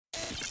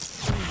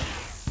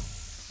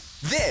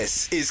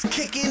This is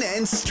Kickin'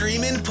 and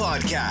Streamin'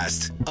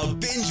 Podcast, a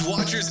binge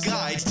watcher's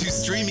guide to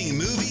streaming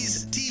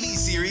movies, TV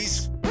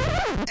series,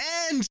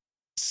 and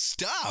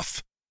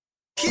stuff.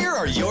 Here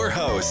are your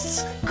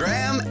hosts,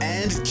 Graham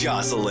and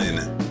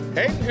Jocelyn.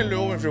 Hey,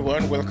 hello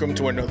everyone. Welcome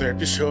to another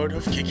episode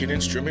of Kickin'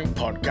 and Streaming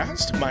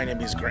Podcast. My name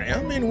is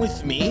Graham, and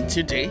with me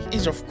today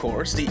is, of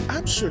course, the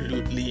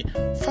absolutely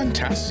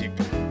fantastic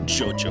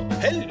Jojo.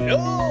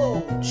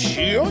 Hello,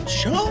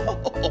 Jojo.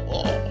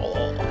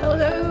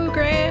 Hello,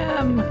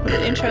 Graham. With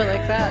an intro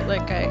like that,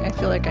 I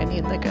feel like I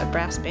need like a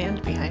brass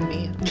band behind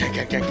me.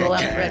 Roll out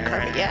the red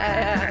carpet.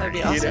 Yeah, that'd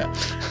be awesome. You know,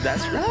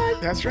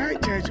 that's right,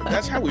 Jojo.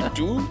 That's how we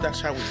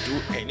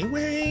do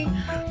anyway.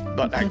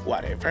 But like,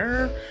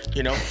 whatever,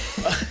 you know.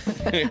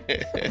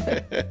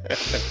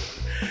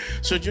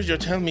 So, Jojo,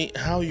 tell me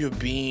how you've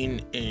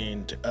been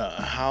and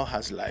how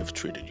has life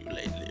treated you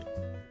lately?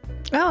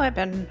 Oh, I've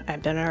been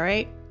all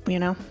right. You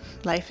know,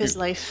 life is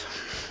life.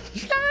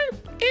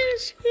 Life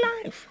is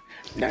life.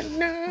 Na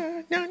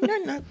na na na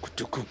na.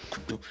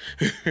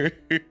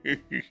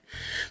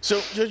 So,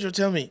 Jojo,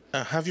 tell me,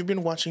 have you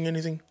been watching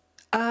anything?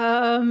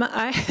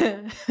 I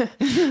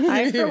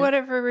for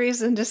whatever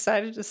reason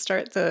decided to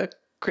start the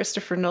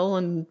Christopher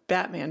Nolan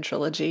Batman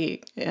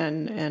trilogy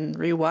and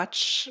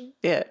rewatch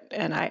it,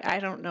 and I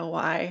don't know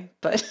why,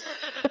 but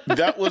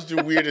that was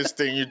the weirdest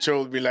thing you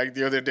told me. Like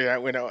the other day,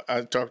 when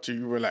I talked to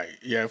you, you were like,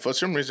 "Yeah, for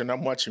some reason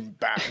I'm watching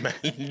Batman."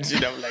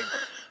 And I'm like,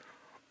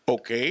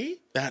 "Okay,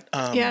 that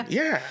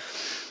yeah,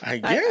 I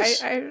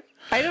guess."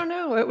 I don't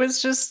know. It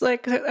was just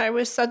like I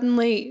was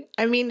suddenly.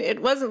 I mean,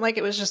 it wasn't like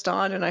it was just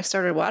on and I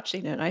started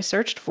watching it. I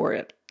searched for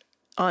it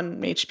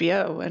on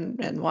HBO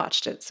and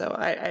watched it. So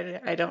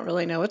I don't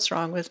really know what's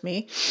wrong with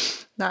me.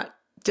 Not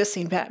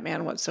dissing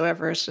Batman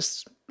whatsoever. It's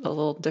just a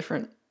little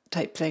different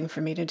type thing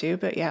for me to do.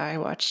 But yeah, I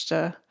watched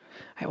the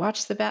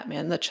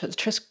Batman,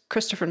 the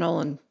Christopher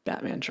Nolan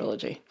Batman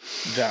trilogy.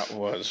 That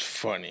was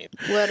funny.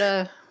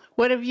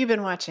 What have you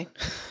been watching?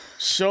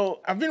 So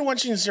I've been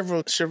watching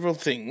several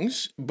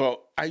things,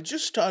 but I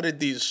just started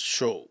this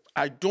show.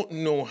 I don't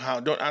know how.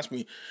 Don't ask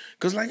me,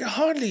 because like I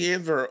hardly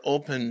ever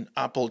open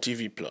Apple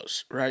TV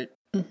Plus, right?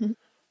 Mm-hmm.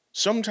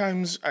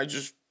 Sometimes I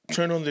just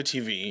turn on the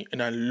TV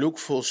and I look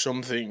for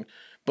something,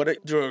 but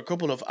there are a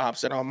couple of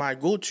apps that are my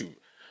go-to: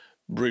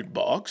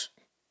 BritBox,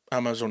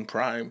 Amazon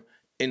Prime,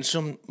 and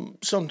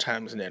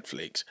sometimes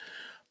Netflix.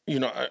 You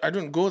know, I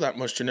don't go that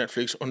much to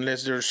Netflix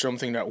unless there's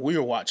something that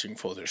we're watching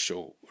for the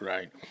show,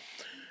 right?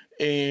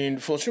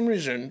 And for some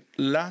reason,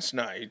 last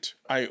night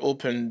I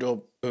opened up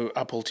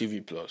Apple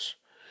TV Plus,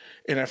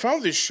 and I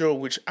found this show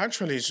which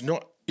actually is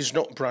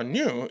not brand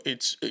new.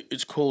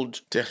 It's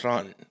called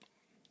Tehran,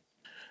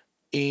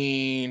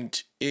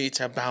 and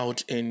it's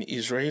about an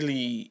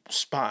Israeli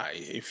spy,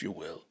 if you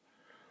will,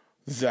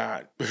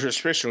 that her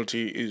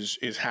specialty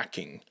is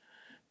hacking,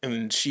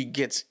 and she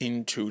gets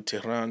into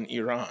Tehran,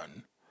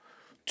 Iran,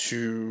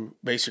 to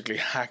basically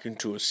hack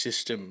into a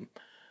system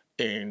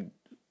and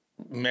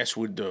mess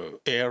with the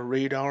air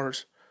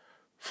radars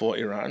for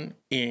Iran,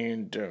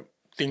 and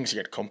things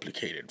get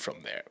complicated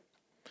from there.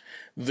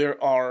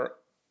 There are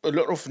a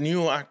lot of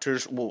new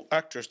actors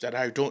that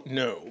I don't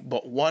know,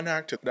 but one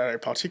actor that I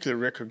particularly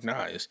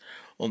recognize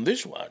on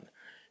this one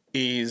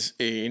is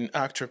an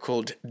actor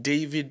called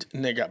David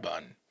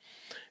Negaban.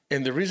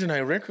 And the reason I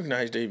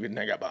recognize David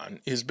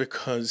Negaban is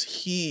because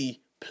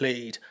he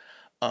played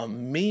a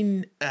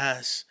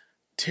mean-ass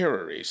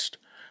terrorist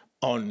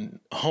on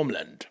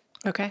Homeland.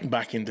 Okay.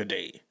 Back in the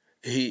day.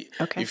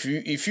 Okay.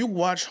 If you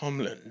watch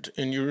Homeland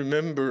and you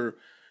remember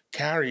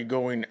Carrie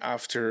going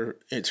after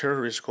a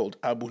terrorist called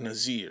Abu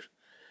Nazir,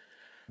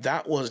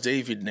 that was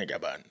David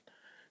Negaban.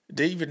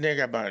 David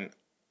Negaban,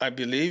 I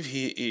believe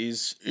he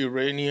is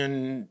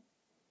Iranian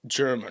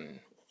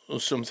German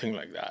or something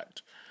like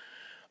that.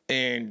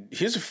 And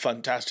he's a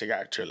fantastic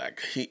actor.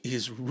 Like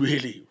he's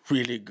really,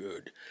 really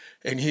good.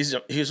 And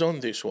he's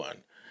on this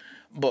one.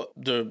 But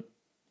the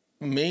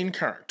main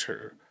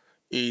character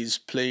is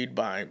played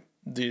by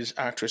this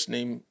actress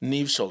named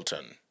Neve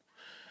Sultan.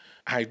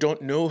 I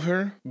don't know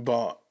her,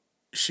 but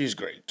she's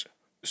great.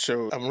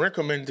 So I'm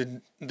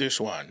recommending this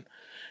one.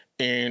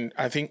 And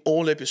I think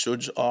all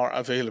episodes are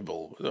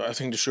available. I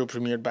think the show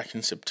premiered back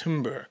in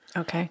September.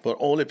 Okay. But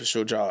all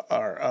episodes are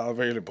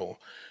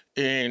available.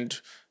 And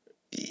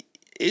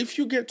if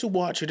you get to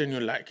watch it and you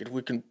like it,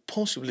 we can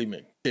possibly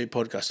make a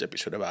podcast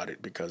episode about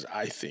it, because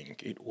I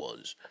think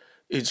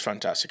it's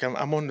fantastic.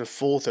 I'm on the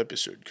 4th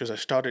episode because I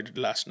started it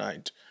last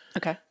night.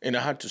 Okay. And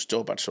I had to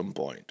stop at some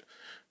point.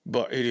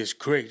 But it is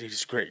great. It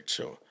is great.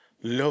 So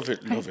love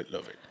it, love it,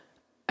 love it.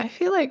 I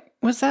feel like,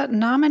 was that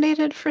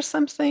nominated for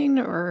something,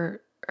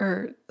 or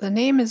the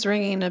name is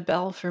ringing a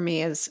bell for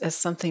me as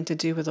something to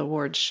do with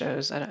awards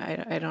shows.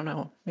 I don't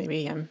know.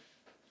 Maybe I'm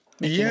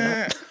making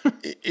it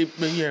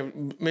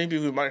up. Maybe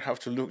we might have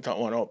to look that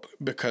one up,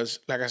 because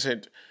like I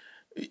said,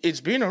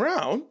 it's been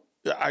around.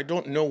 I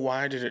don't know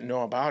why I didn't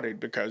know about it,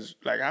 because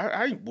like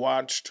I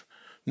watched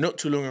not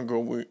too long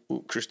ago,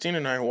 Christine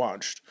and I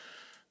watched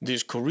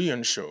this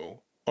Korean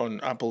show on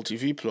Apple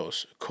TV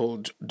Plus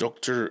called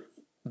Dr.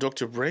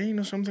 Brain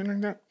or something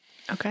like that.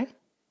 Okay.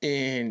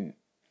 And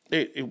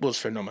it was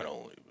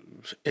phenomenal.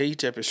 It was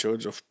 8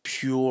 episodes of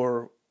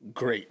pure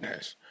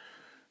greatness.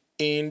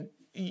 And,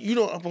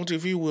 Apple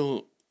TV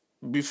will,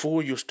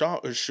 before you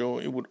start a show,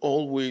 it would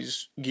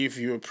always give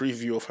you a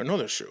preview of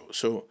another show.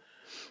 So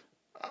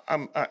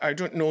I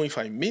don't know if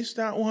I missed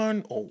that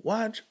one or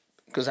what,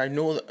 because I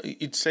know that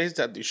it says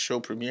that the show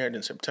premiered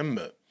in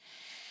September.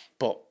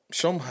 But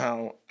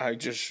somehow I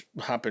just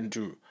happened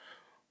to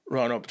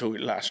run up to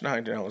it last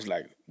night, and I was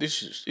like,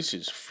 this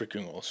is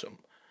freaking awesome.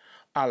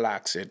 I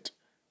likes it.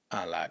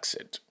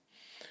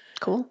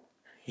 Cool.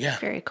 Yeah.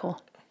 Very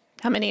cool.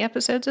 How many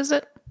episodes is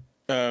it?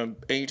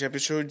 8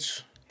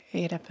 episodes.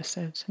 8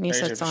 episodes. And you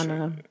said it's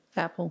on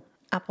Apple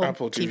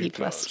TV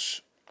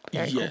Plus.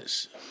 Very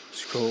yes.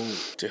 It's called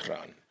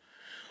Tehran.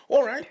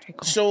 All right.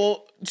 Cool.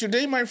 So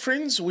today, my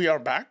friends, we are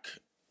back.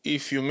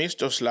 If you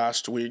missed us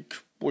last week,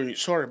 we're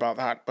sorry about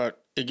that.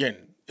 But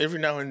again, every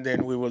now and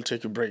then we will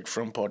take a break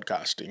from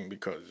podcasting,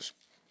 because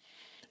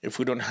if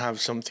we don't have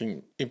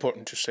something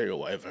important to say or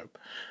whatever,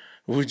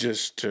 we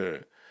just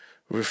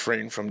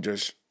refrain from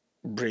just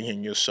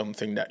bringing you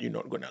something that you're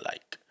not going to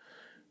like.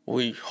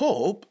 We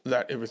hope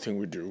that everything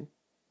we do,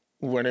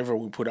 whenever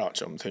we put out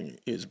something,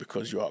 is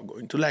because you are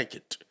going to like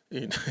it.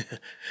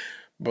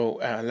 But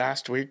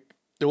last week,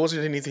 there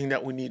wasn't anything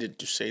that we needed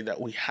to say that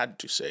we had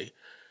to say.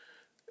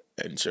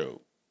 And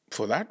so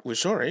for that, we're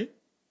sorry,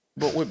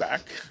 but we're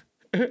back.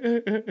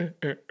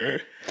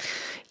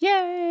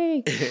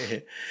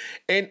 Yay!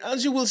 And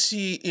as you will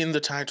see in the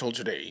title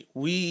today,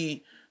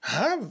 we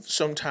have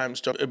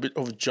sometimes talked a bit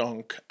of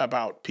junk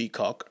about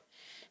Peacock,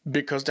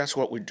 because that's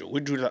what we do. We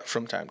do that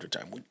from time to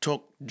time. We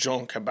talk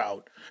junk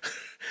about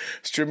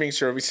streaming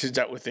services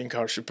that we think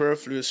are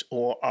superfluous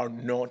or are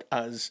not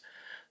as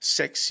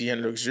sexy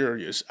and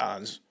luxurious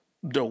as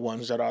the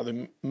ones that are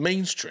the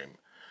mainstream.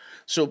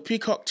 So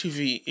Peacock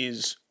TV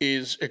is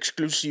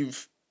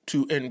exclusive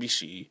to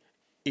NBC.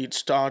 It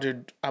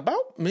started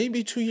about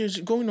maybe 2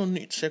 years, going on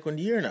its second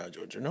year now,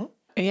 George,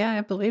 Yeah,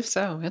 I believe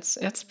so.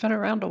 It's been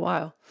around a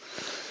while.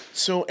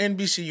 So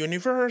NBC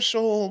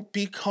Universal,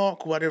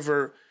 Peacock,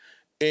 whatever.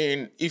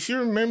 And if you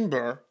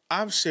remember,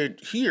 I've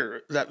said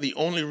here that the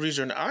only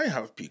reason I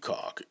have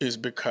Peacock is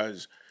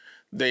because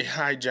they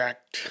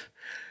hijacked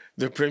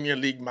the Premier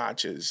League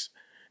matches.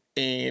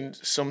 And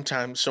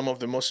sometimes some of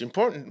the most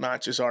important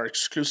matches are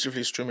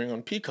exclusively streaming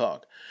on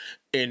Peacock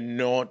and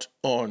not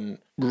on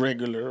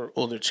regular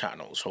other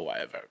channels or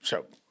whatever.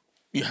 So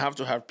you have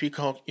to have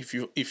Peacock if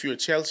you're a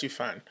Chelsea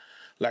fan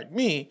like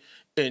me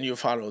and you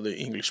follow the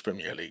English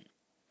Premier League.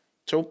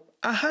 So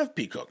I have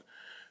Peacock.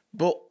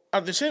 But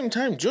at the same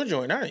time,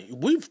 Jojo and I,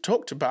 we've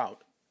talked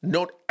about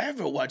not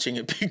ever watching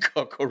a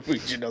Peacock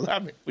original,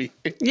 haven't we?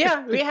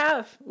 Yeah, we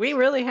have. We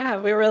really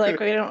have. We were like,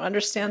 we don't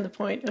understand the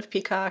point of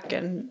Peacock,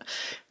 and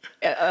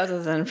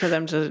other than for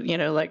them to,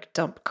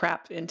 dump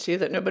crap into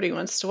that nobody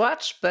wants to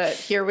watch. But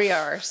here we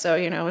are. So,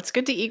 it's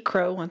good to eat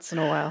crow once in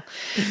a while.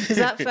 Is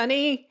that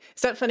funny?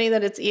 Is that funny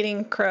that it's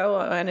eating crow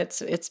and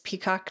it's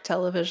Peacock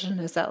television?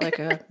 Is that like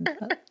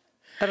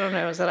I don't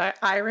know, is that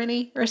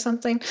irony or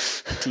something?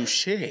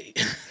 Touché.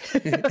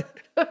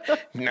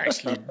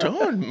 Nicely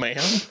done,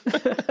 ma'am.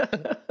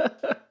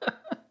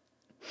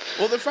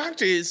 Well, the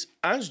fact is,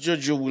 as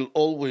Jojo will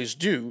always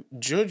do,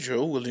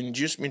 Jojo will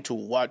induce me to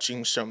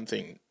watching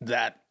something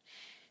that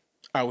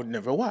I would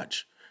never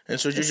watch. And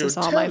so, Jojo,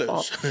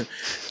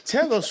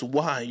 tell us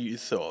why you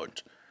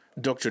thought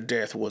Dr.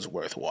 Death was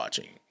worth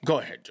watching. Go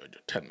ahead, Jojo,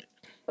 tell me.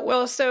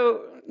 Well,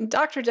 so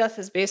Dr. Death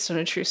is based on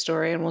a true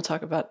story, and we'll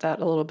talk about that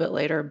a little bit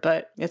later,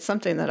 but it's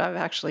something that I've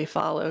actually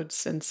followed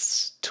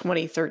since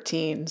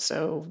 2013,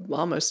 so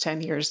almost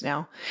 10 years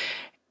now.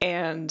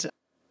 And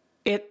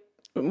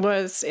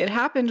it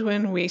happened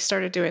when we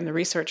started doing the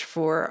research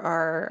for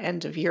our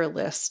end of year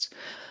list,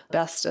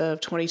 best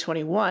of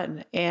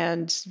 2021.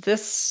 And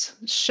this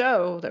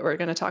show that we're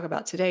going to talk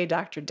about today,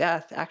 Dr.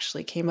 Death,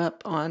 actually came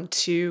up on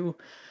 2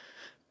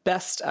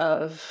 best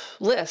of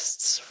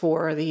lists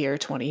for the year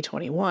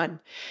 2021.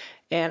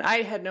 And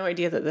I had no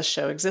idea that this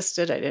show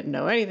existed. I didn't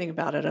know anything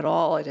about it at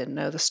all. I didn't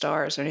know the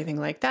stars or anything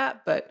like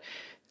that. But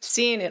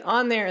seeing it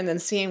on there and then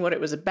seeing what it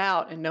was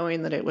about and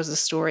knowing that it was a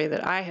story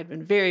that I had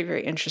been very,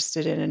 very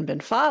interested in and been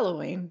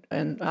following,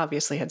 and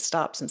obviously had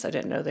stopped since I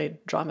didn't know they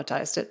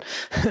dramatized it,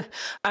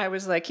 I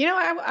was like,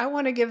 I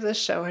want to give this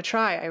show a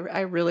try. I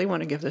really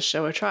want to give this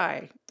show a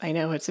try. I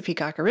know it's a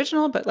Peacock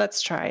original, but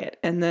let's try it.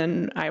 And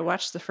then I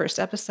watched the first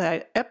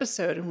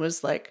episode and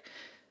was like,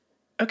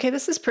 okay,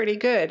 this is pretty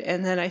good.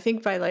 And then I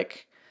think by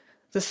like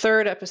the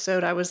 3rd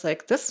episode, I was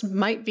like, this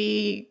might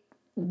be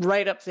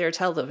right up there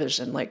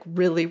television, like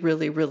really,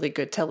 really, really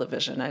good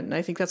television. And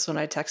I think that's when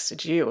I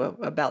texted you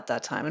about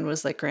that time and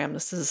was like, Graham,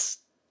 this is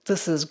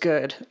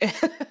good.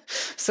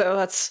 So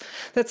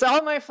that's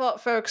all my fault,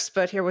 folks,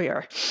 but here we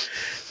are.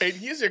 And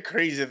here's a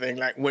crazy thing.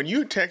 Like when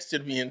you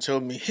texted me and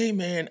told me, hey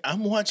man,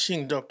 I'm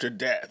watching Dr.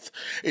 Death.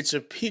 It's a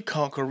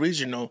Peacock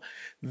original.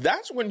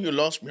 That's when you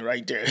lost me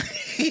right there.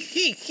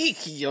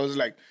 I was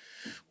like,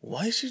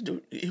 why is she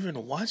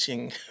even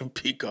watching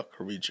Peacock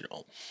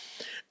original?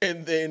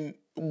 And then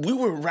we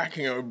were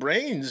racking our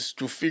brains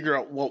to figure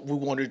out what we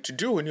wanted to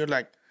do. And you're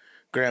like,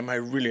 Graham, I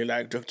really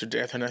like Dr.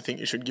 Death and I think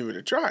you should give it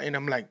a try. And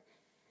I'm like,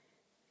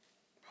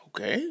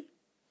 okay.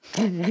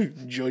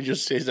 Jojo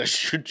says I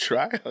should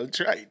try. I'll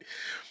try it.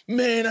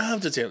 Man, I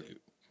have to tell you,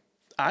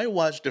 I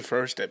watched the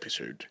first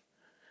episode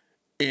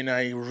and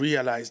I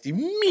realized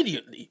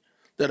immediately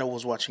that I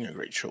was watching a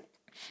great show.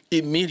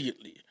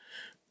 Immediately.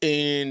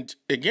 And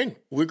again,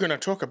 we're going to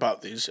talk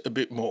about this a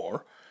bit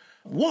more.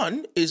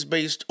 One is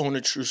based on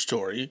a true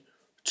story.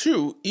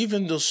 Two,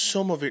 even though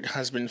some of it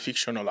has been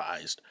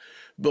fictionalized,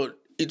 but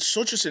it's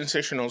such a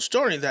sensational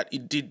story that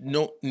it did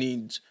not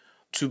need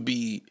to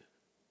be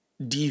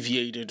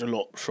deviated a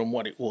lot from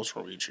what it was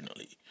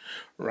originally,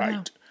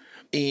 right?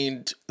 Yeah.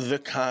 And the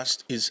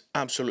cast is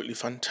absolutely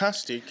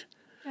fantastic.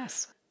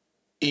 Yes.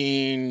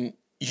 And,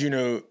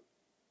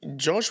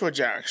 Joshua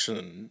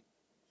Jackson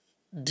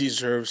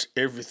deserves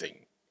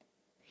everything.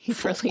 He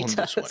really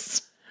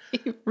does.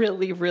 He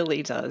really,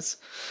 really does.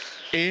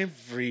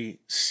 Every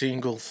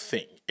single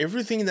thing.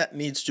 Everything that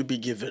needs to be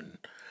given,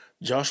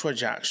 Joshua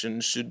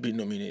Jackson should be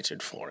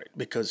nominated for it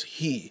because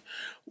he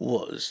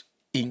was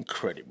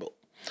incredible.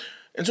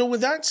 And so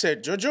with that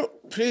said, Jojo,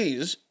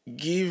 please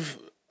give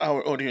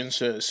our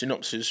audience a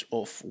synopsis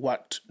of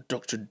what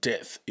Dr.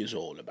 Death is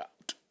all about.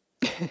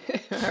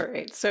 All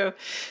right. So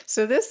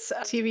this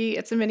TV,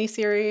 it's a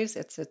miniseries.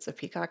 It's a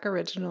Peacock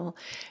original,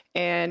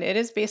 and it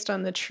is based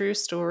on the true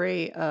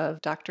story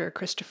of Dr.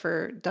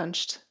 Christopher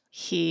Dunst.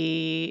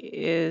 He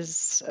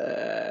is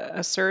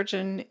a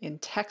surgeon in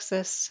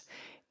Texas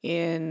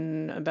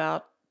in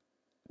about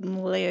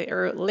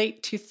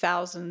late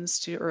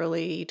 2000s to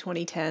early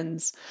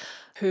 2010s,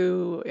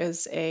 who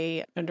is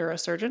a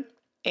neurosurgeon.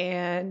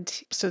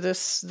 And so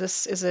this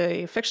is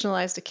a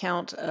fictionalized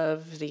account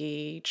of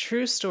the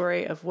true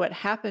story of what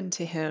happened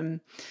to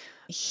him.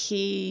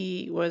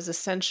 He was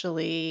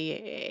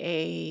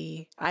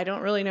essentially I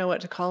don't really know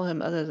what to call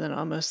him other than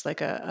almost like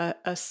a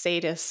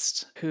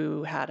sadist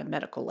who had a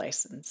medical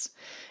license.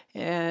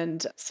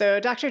 And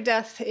so Dr.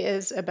 Death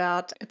is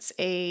it's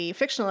a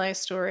fictionalized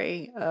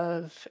story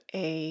of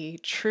a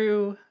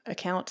true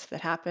account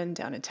that happened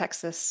down in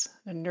Texas,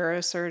 a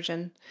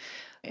neurosurgeon,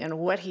 and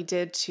what he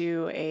did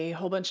to a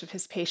whole bunch of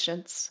his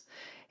patients,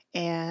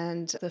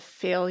 and the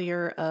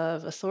failure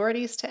of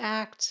authorities to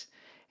act,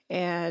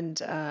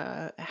 and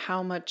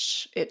how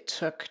much it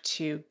took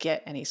to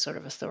get any sort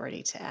of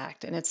authority to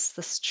act. And it's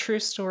this true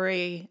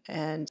story.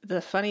 And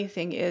the funny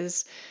thing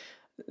is,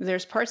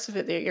 there's parts of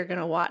it that you're going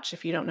to watch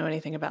if you don't know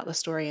anything about the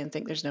story and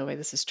think there's no way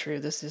this is true.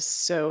 This is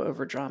so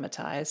over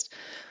dramatized.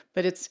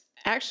 But it's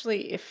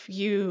actually, if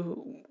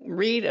you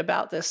read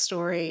about this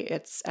story,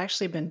 it's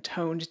actually been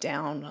toned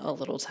down a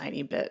little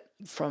tiny bit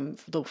from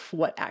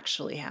what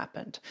actually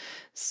happened.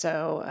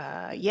 So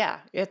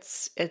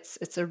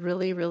it's a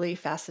really, really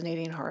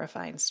fascinating,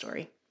 horrifying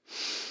story.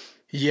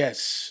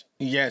 Yes,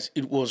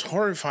 it was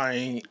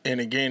horrifying. And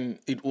again,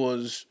 it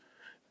was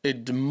a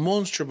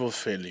demonstrable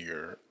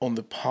failure on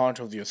the part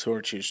of the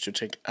authorities to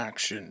take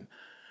action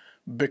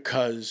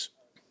because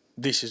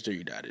this is the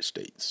United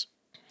States.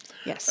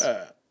 Yes.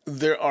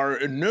 There are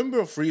a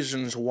number of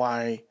reasons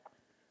why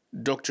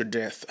Dr.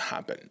 Death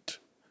happened.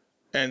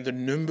 And the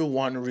number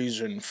one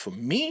reason for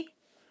me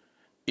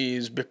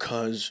is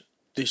because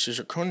this is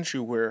a country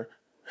where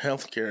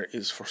healthcare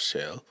is for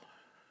sale.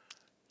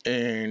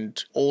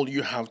 And all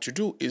you have to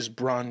do is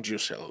brand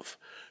yourself.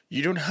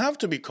 You don't have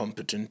to be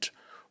competent.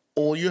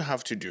 All you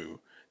have to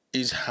do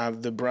is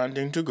have the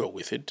branding to go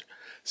with it.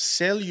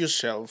 Sell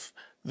yourself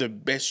the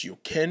best you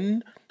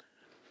can.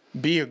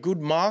 Be a good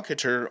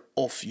marketer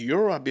of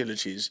your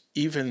abilities,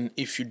 even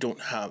if you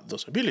don't have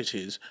those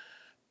abilities,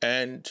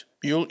 and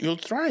you'll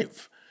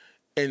thrive.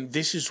 And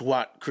this is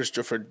what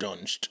Christopher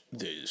Dunst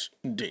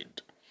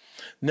did.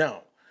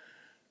 Now,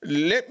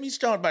 let me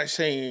start by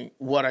saying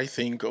what I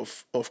think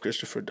of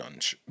Christopher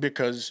Dunst,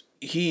 because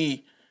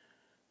he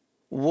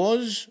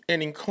was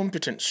an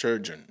incompetent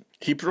surgeon.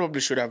 He probably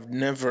should have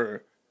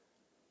never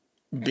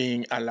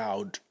been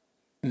allowed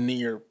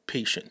near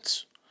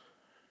patients,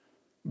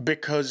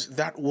 because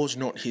that was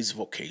not his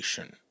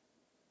vocation.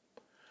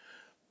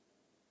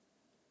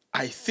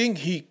 I think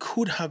he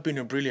could have been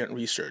a brilliant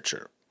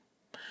researcher.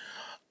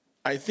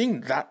 I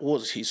think that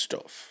was his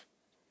stuff.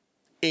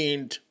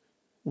 And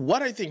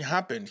what I think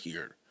happened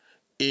here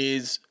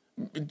is,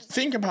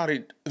 think about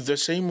it the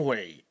same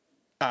way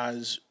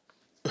as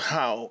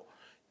how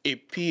a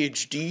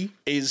PhD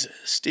is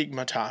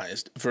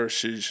stigmatized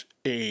versus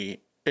a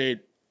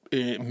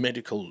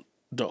medical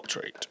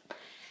doctorate.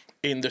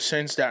 In the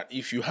sense that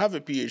if you have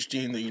a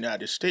PhD in the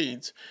United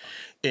States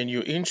and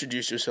you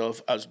introduce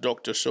yourself as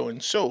Dr.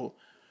 So-and-so,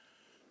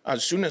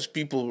 as soon as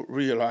people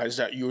realize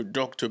that you're a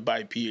doctor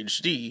by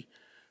PhD,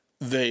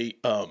 they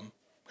kind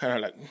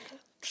of like,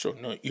 so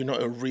no, you're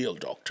not a real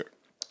doctor.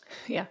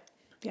 Yeah.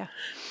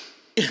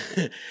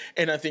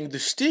 And I think the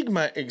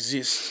stigma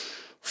exists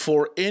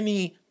for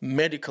any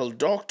medical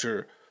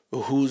doctor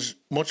whose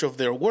much of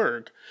their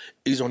work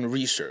is on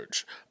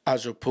research,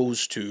 as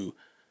opposed to,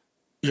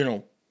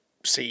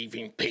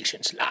 saving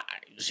patients'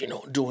 lives,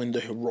 doing the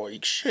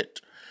heroic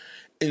shit.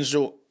 And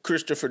so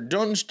Christopher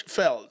Dunst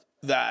felt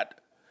that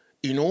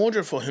in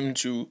order for him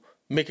to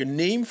make a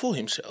name for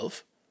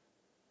himself,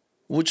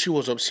 which he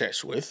was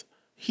obsessed with,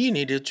 he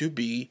needed to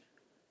be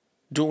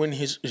doing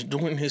his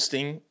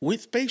thing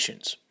with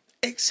patience.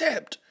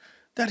 Except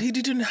that he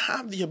didn't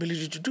have the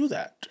ability to do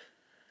that.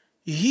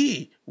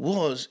 He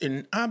was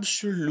an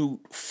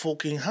absolute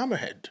fucking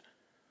hammerhead.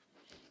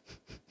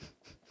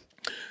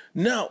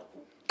 Now,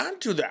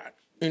 add to that,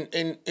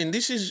 and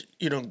this is,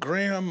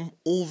 Graham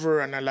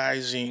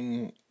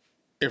over-analyzing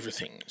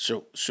everything.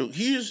 So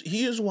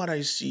here's what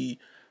I see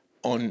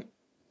on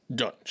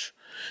Dunst.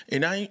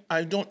 And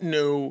I don't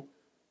know,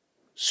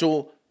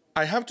 so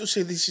I have to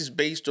say this is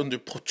based on the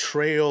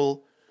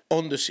portrayal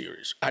on the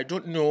series. I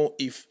don't know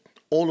if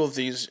all of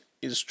this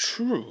is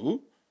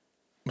true,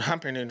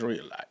 happening in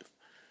real life.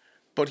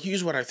 But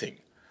here's what I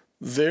think.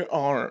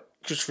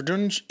 Christopher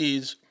Dunst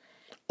is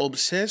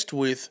obsessed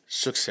with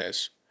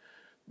success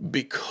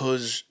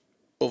because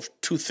of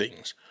two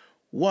things.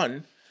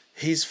 One,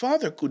 his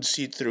father could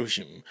see through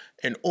him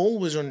and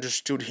always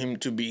understood him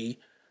to be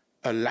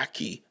a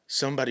lackey,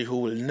 somebody who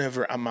will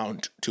never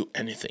amount to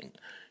anything.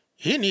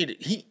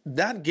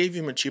 That gave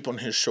him a chip on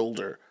his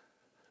shoulder,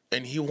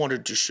 and he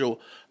wanted to show,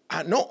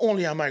 not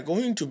only am I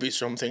going to be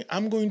something,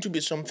 I'm going to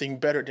be something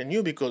better than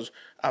you, because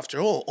after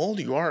all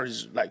you are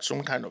is like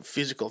some kind of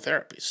physical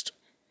therapist.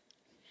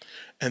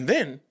 And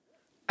then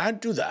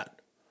add to that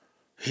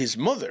his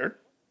mother,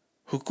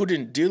 who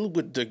couldn't deal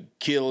with the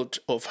guilt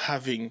of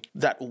having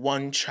that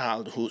one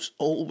child who's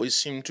always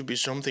seemed to be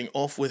something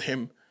off with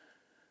him,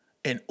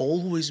 and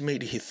always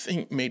made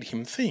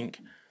him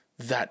think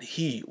that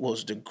he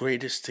was the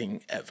greatest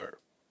thing ever.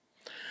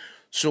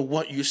 So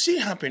what you see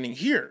happening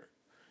here,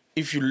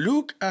 if you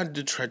look at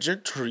the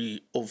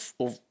trajectory of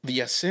the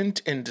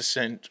ascent and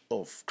descent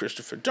of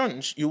Christopher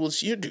Dunst, you will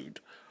see a dude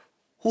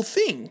who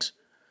thinks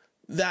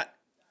that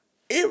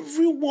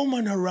every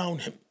woman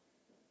around him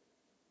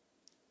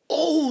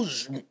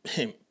owes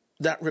him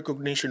that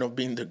recognition of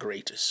being the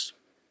greatest.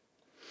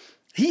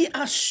 He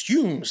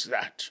assumes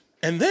that.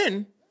 And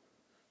then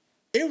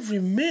every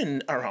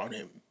man around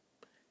him,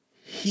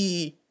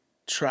 he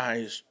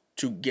tries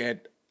to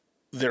get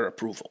their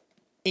approval.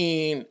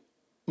 And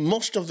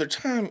most of the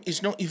time,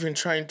 it's not even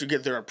trying to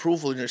get their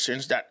approval in the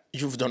sense that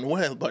you've done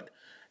well, but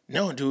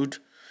no, dude,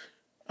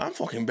 I'm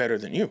fucking better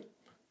than you.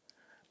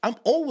 I'm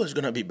always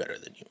going to be better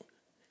than you.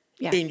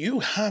 Yeah. And you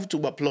have to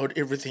applaud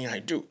everything I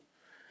do.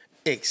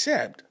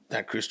 Except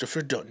that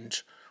Christopher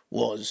Dunst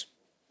was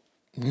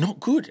not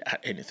good at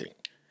anything.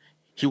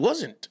 He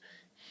wasn't.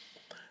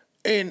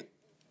 And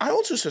I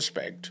also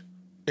suspect,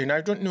 and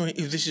I don't know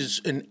if this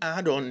is an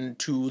add-on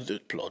to the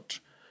plot,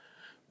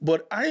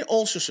 but I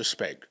also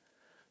suspect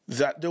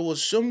that there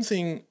was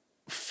something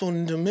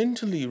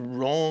fundamentally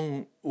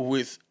wrong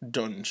with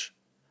Dunst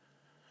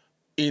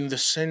in the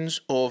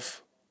sense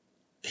of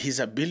his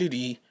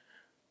ability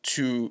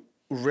to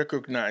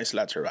recognize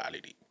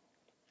laterality.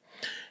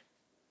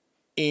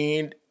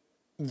 And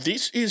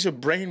this is a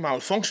brain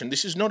malfunction.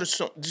 This is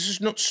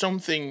not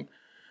something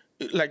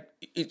like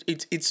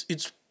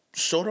it's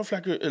sort of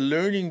like a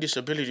learning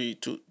disability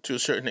to a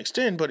certain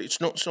extent, but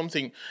it's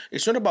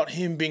not about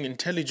him being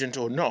intelligent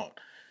or not.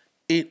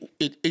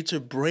 It's a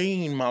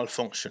brain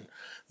malfunction.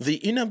 The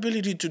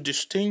inability to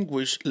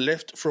distinguish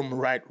left from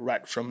right,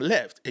 right from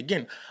left.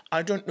 Again,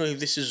 I don't know if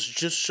this is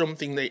just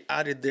something they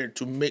added there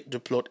to make the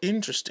plot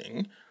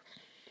interesting,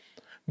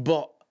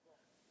 but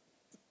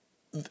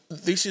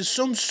this is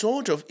some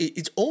sort of,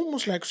 it's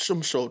almost like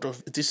some sort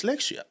of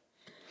dyslexia.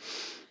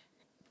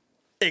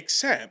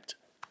 Except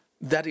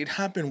that it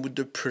happened with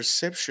the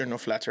perception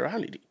of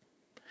laterality.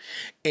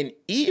 And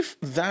if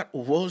that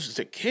was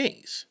the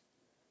case,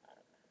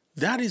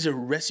 that is a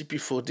recipe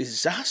for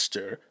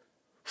disaster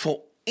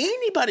for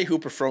anybody who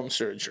performs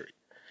surgery.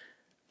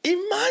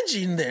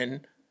 Imagine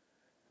then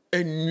a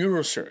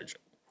neurosurgeon.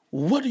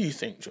 What do you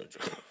think,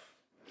 Jojo?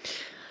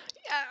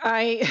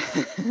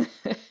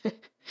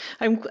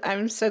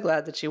 I'm so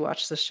glad that you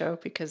watched the show,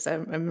 because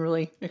I'm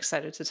really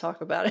excited to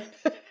talk about it,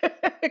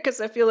 because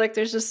I feel like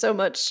there's just so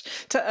much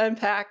to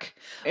unpack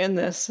in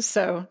this.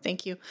 So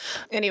thank you.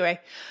 Anyway,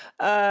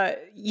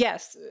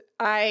 yes,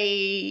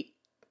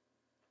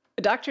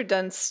 Dr.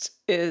 Dunst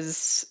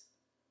is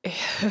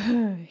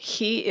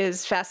he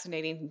is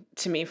fascinating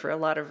to me for a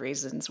lot of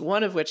reasons.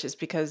 One of which is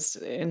because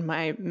in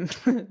my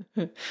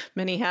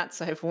many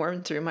hats I've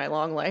worn through my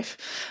long life,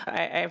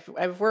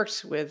 I've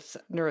worked with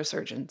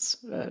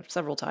neurosurgeons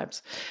several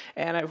times,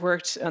 and I've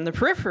worked on the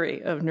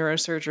periphery of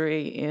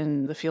neurosurgery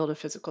in the field of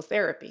physical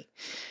therapy.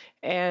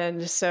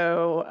 And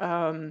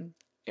so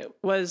it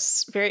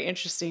was very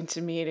interesting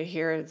to me to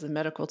hear the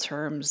medical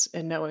terms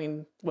and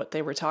knowing what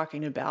they were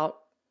talking about.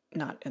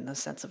 Not in the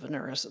sense of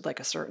like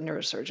a certain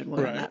neurosurgeon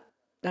would. Right.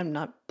 I'm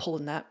not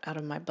pulling that out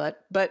of my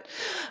butt, but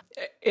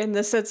in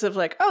the sense of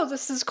like, oh,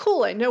 this is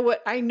cool. I know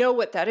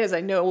what that is.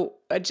 I know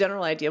a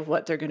general idea of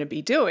what they're going to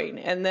be doing.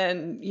 And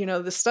then,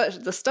 the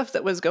stuff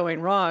that was going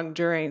wrong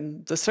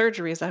during the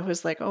surgeries, I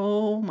was like,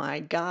 oh my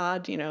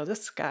God,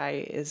 this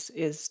guy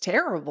is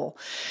terrible.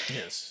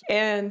 Yes.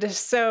 And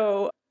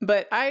so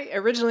But I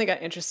originally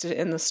got interested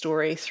in the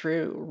story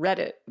through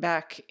Reddit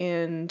back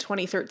in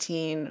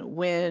 2013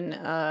 when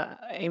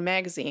a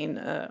magazine,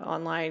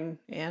 online,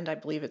 and I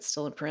believe it's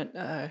still in print,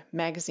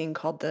 magazine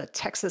called the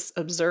Texas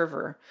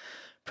Observer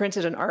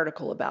printed an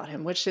article about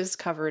him, which is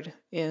covered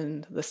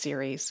in the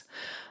series.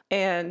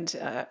 And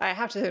I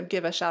have to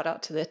give a shout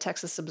out to the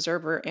Texas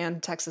Observer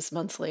and Texas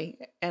Monthly.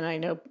 And I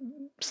know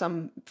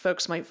some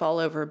folks might fall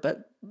over,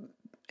 but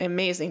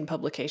amazing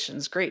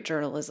publications, great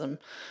journalism.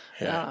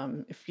 Yeah.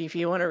 If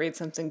you want to read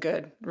something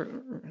good,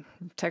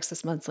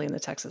 Texas Monthly and the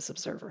Texas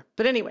Observer.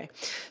 But anyway,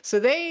 so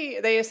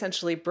they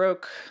essentially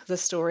broke the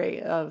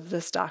story of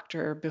this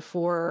doctor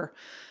before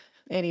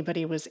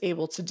anybody was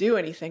able to do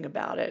anything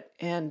about it.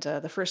 And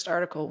the first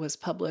article was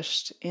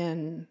published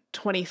in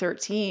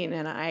 2013.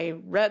 And I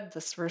read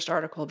this first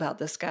article about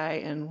this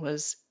guy and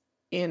was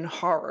in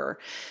horror.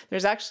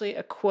 There's actually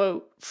a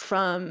quote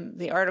from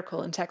the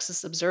article in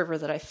Texas Observer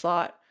that I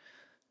thought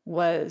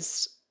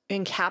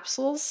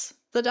encapsulates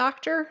the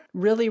doctor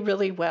really,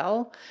 really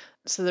well.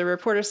 So the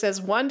reporter says,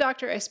 one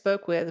doctor I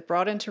spoke with,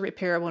 brought in to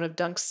repair one of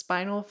Dunk's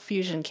spinal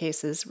fusion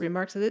cases,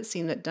 remarked that it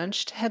seemed that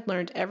Dunst had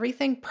learned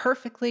everything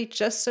perfectly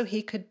just so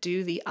he could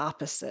do the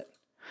opposite.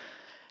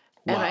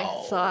 Wow. And I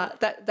thought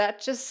that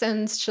just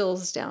sends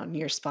chills down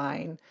your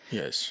spine.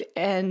 Yes.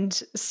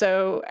 And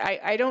so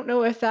I don't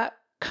know if that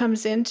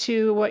comes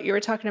into what you were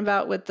talking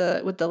about with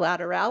the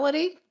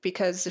laterality,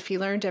 because if he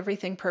learned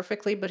everything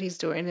perfectly, but he's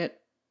doing it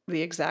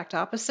the exact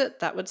opposite,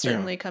 that would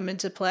certainly come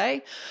into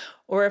play.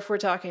 Or if we're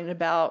talking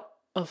about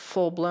a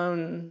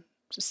full-blown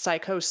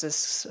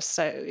psychosis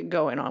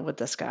going on with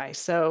this guy.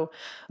 So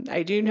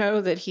I do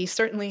know that he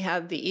certainly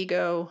had the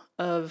ego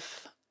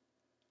of,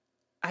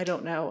 I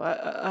don't know,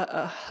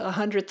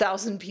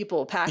 100,000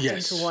 people packed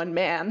into one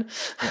man.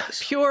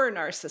 Yes. Pure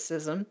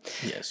narcissism.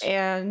 Yes.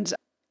 And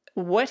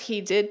what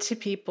he did to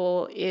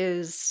people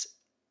is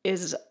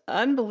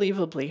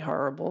unbelievably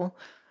horrible.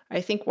 I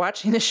think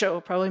watching the show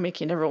will probably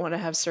make you never want to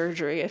have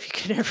surgery if you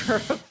can ever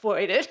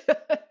avoid it.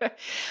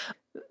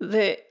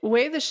 The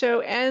way the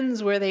show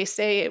ends, where they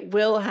say it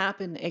will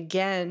happen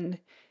again,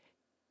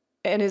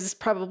 and is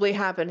probably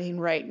happening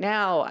right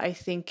now, I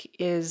think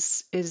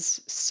is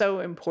so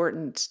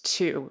important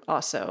too.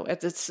 Also,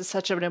 it's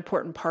such an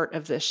important part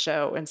of this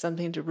show and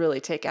something to really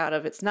take out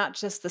of. It's not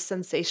just the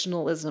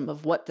sensationalism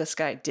of what this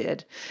guy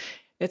did.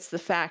 It's the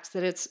fact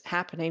that it's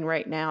happening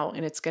right now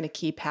and it's going to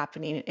keep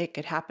happening. It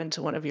could happen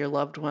to one of your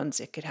loved ones.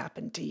 It could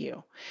happen to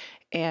you.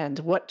 And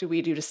what do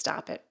we do to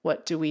stop it?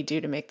 What do we do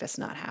to make this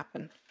not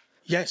happen?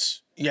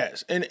 Yes.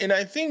 And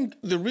I think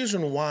the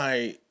reason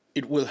why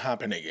it will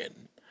happen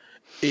again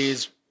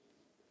is,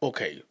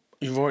 okay,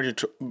 you've already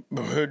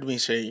heard me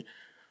say,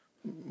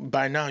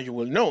 by now you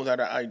will know that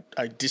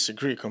I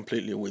disagree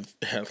completely with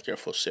healthcare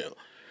for sale.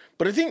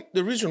 But I think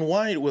the reason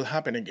why it will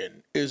happen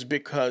again is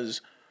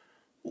because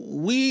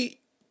we,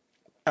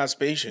 as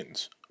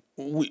patients,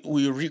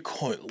 we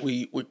recoil,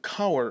 we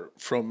cower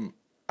from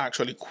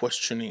actually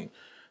questioning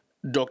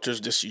doctor's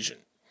decision.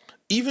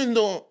 Even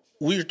though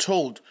we're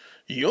told,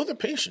 you're the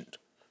patient,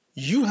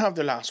 you have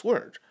the last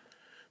word.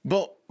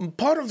 But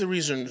part of the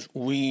reasons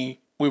we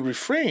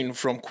refrain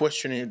from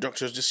questioning a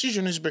doctor's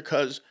decision is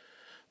because,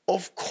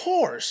 of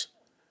course,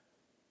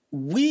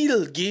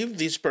 we'll give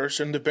this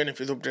person the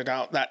benefit of the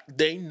doubt that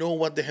they know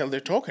what the hell they're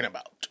talking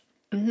about.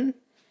 Mm-hmm.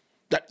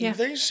 That if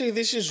they say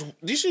this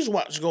is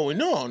what's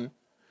going on,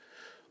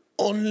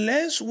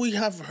 unless we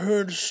have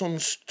heard some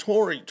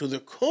story to the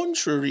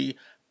contrary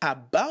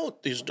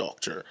about this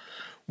doctor,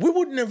 we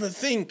would never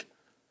think,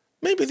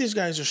 maybe this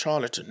guy is a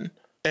charlatan,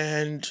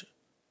 and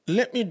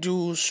let me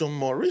do some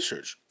more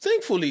research.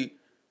 Thankfully,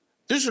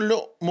 there's a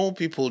lot more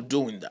people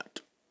doing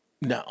that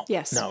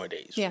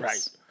nowadays,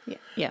 right?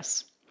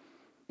 Yes.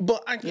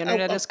 But the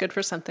internet is good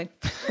for something.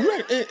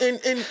 Right,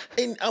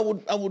 and I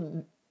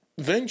would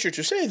venture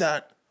to say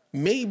that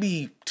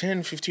maybe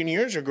 10, 15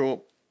 years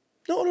ago,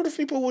 not a lot of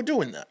people were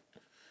doing that.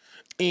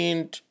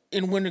 And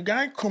when a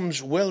guy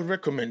comes well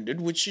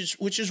recommended, which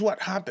is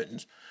what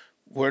happens,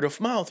 word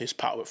of mouth is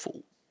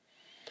powerful,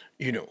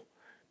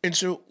 And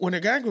so when a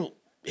guy goes,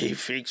 hey,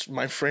 fix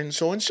my friend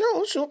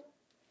so-and-so, so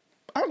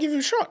I'll give you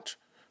a shot,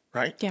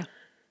 right? Yeah.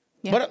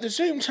 But at the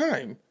same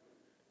time,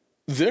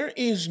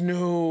 there's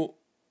no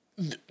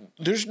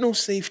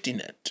safety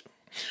net.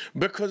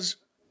 Because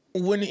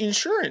when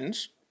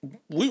insurance,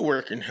 we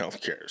work in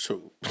healthcare,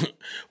 so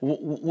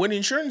when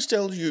insurance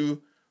tells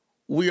you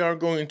we are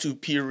going to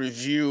peer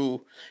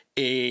review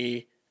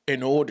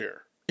an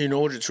order in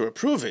order to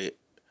approve it,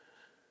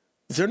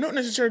 they're not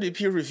necessarily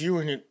peer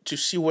reviewing it to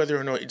see whether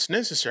or not it's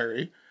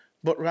necessary,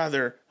 but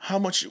rather how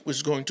much it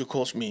was going to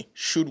cost me.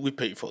 Should we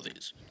pay for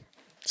this?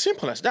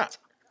 Simple as that.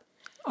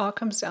 All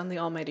comes down the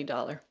almighty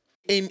dollar.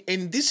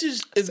 And this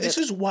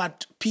is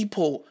what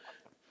people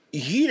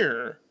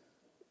hear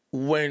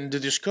when the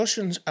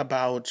discussions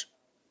about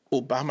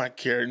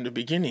Obamacare in the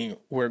beginning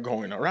were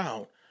going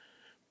around.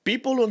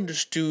 People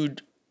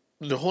understood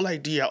the whole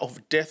idea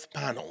of death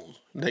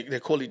panels. They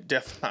call it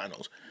death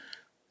panels.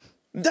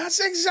 That's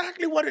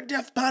exactly what a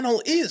death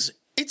panel is.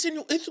 It's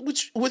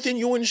within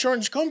your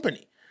insurance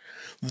company.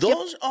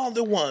 Those are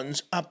the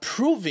ones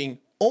approving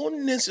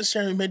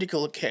unnecessary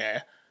medical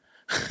care.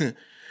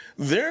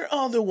 They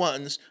are the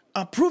ones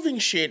approving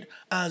shit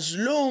as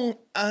long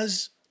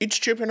as it's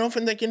cheap enough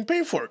and they can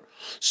pay for it.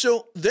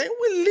 So they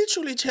will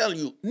literally tell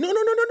you,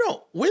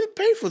 no. We'll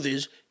pay for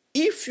this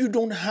if you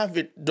don't have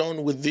it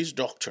done with this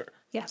doctor.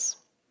 Yes.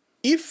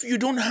 If you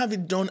don't have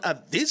it done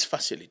at this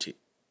facility.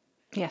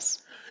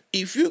 Yes.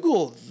 If you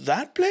go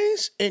that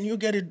place and you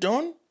get it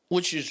done,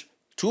 which is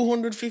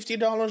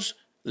 $250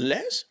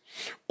 less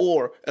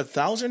or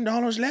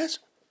 $1,000 less,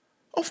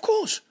 of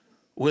course,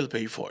 we'll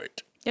pay for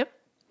it. Yep.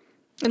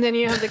 And then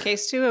you have the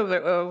case too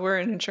of where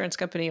an insurance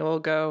company will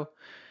go,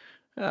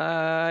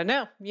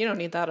 no, you don't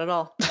need that at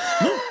all.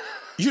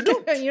 You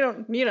don't.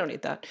 You don't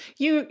need that.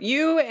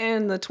 You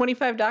and the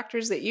 25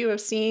 doctors that you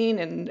have seen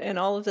and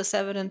all of this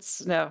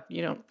evidence, no,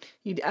 you don't.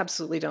 You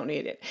absolutely don't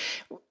need it.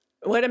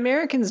 What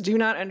Americans do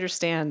not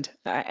understand,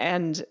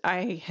 and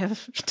I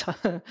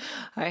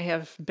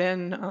have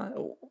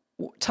been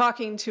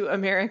talking to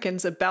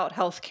Americans about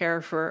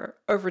healthcare for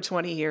over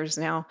 20 years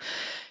now.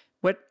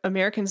 What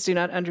Americans do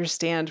not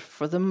understand,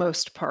 for the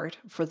most part,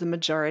 for the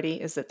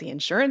majority, is that the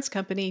insurance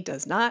company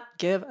does not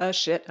give a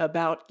shit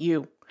about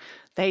you.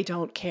 They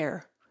don't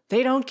care.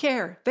 They don't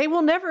care. They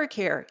will never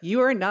care.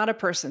 You are not a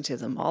person to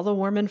them. All the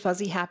warm and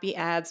fuzzy happy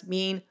ads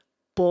mean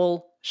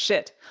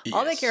bullshit. Yes.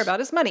 All they care about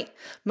is money.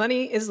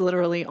 Money is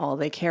literally all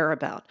they care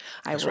about.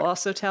 I will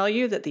also tell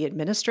you that the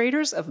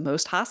administrators of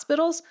most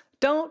hospitals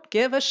don't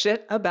give a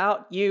shit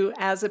about you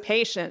as a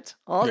patient.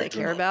 All they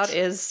care about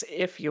is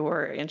if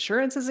your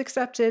insurance is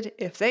accepted,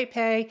 if they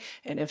pay,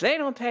 and if they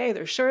don't pay,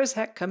 they're sure as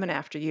heck coming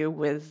after you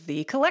with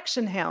the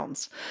collection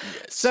hounds.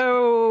 Yes.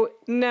 So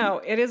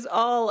no, it is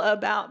all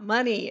about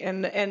money.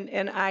 And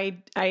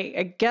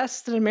I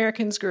guess that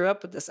Americans grew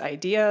up with this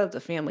idea of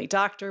the family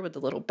doctor with the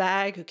little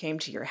bag who came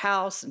to your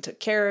house and took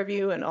care of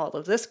you and all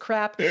of this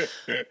crap.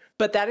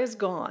 But that is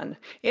gone.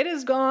 It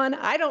is gone.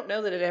 I don't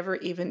know that it ever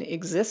even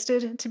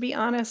existed, to be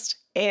honest.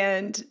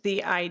 And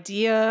the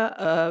idea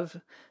of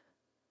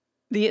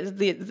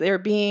there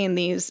being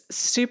these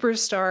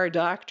superstar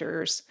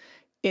doctors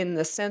in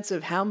the sense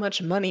of how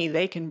much money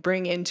they can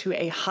bring into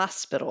a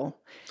hospital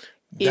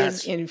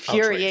is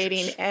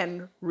infuriating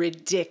and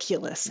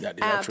ridiculous. That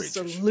is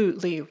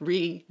absolutely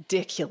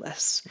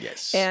ridiculous.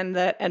 Yes. And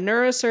that a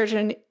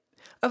neurosurgeon,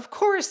 of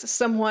course,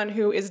 someone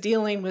who is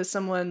dealing with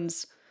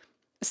someone's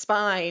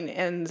spine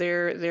and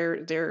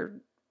their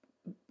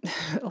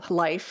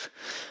life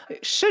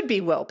should be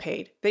well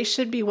paid. They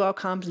should be well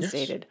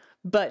compensated. Yes.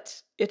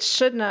 But it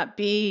should not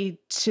be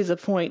to the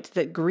point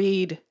that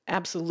greed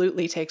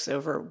absolutely takes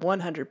over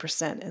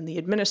 100%. And the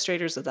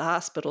administrators of the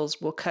hospitals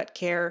will cut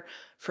care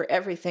for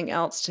everything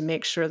else to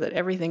make sure that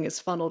everything is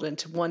funneled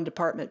into one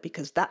department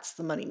because that's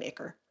the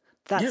moneymaker.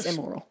 That's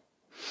immoral.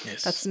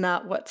 Yes. That's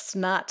not what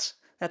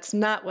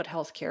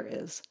healthcare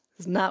is.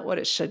 It's not what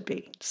it should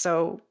be.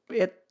 So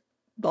it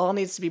all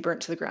needs to be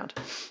burnt to the ground.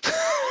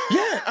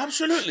 Yeah,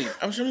 absolutely.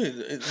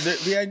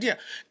 The idea.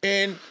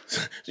 And,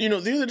 the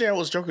other day I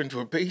was talking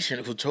to a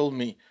patient who told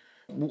me,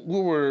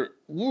 we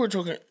were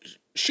talking,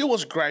 she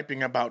was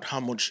griping about how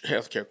much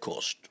healthcare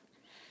cost.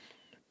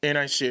 And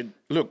I said,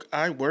 look,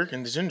 I work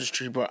in this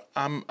industry, but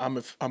I'm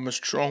a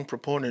strong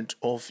proponent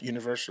of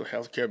universal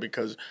healthcare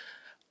because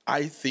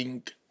I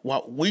think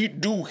what we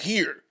do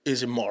here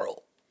is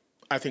immoral.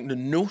 I think the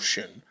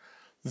notion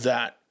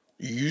that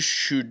you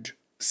should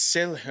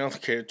sell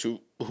healthcare to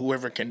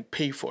whoever can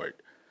pay for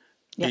it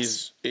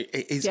is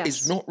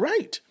not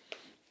right.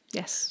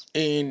 Yes.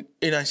 And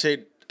I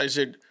said,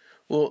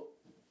 well,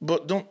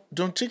 but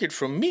don't take it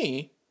from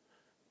me.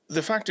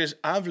 The fact is,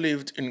 I've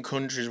lived in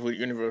countries with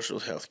universal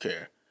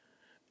healthcare,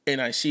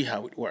 and I see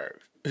how it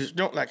works. It's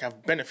not like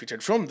I've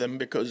benefited from them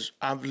because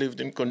I've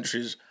lived in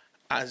countries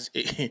as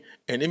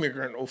an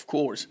immigrant, of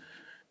course,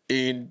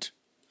 and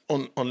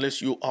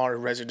unless you are a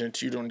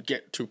resident, you don't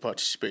get to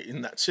participate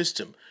in that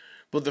system.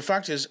 But the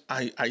fact is,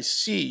 I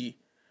see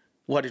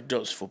what it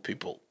does for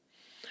people.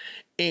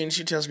 And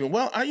she tells me,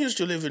 well, I used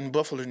to live in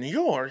Buffalo, New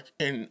York,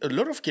 and a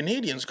lot of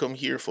Canadians come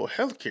here for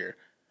healthcare.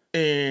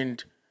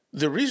 And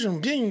the reason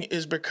being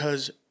is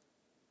because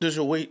there's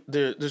a wait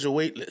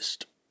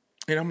list.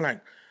 And I'm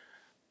like,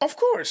 of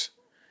course,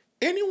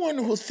 anyone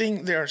who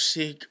think they are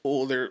sick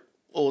or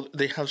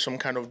they have some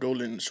kind of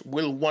dolens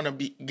will want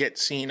to get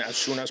seen as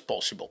soon as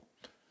possible.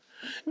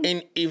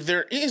 And if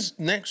there is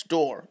next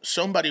door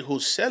somebody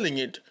who's selling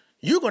it,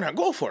 you're going to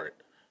go for it.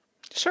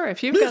 Sure,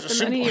 if you've got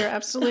the money, you're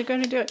absolutely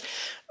going to do it.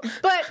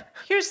 But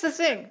here's the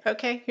thing,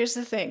 okay?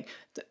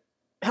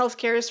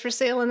 Healthcare is for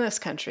sale in this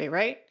country,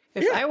 right?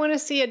 If I want to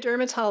see a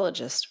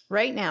dermatologist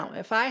right now,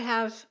 if I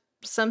have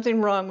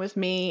something wrong with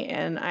me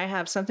and I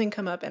have something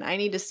come up and I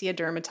need to see a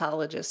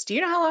dermatologist, do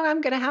you know how long I'm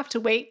going to have to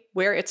wait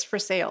where it's for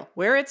sale?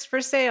 Where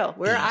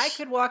I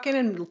could walk in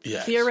and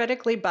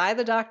theoretically buy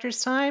the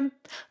doctor's time?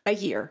 A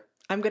year.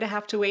 I'm going to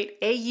have to wait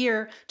a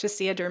year to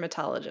see a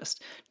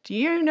dermatologist. Do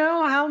you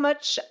know how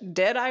much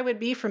dead I would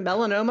be from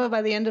melanoma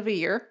by the end of a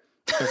year?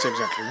 That's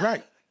exactly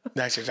right.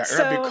 That's exactly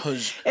right.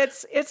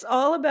 Because it's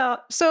all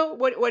about. So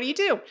what do you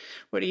do?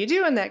 What do you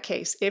do in that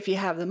case? If you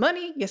have the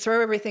money, you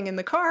throw everything in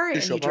the car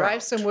and you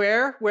drive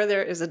somewhere where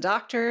there is a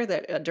doctor,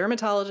 a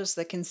dermatologist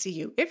that can see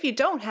you. If you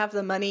don't have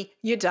the money,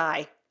 you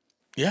die.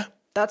 Yeah.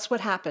 That's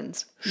what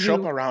happens.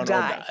 Shop around or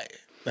die.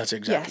 That's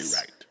exactly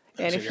right.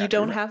 And if you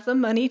don't have the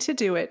money to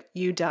do it,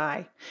 you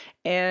die.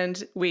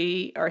 And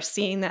we are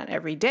seeing that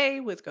every day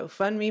with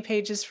GoFundMe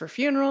pages for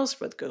funerals,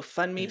 with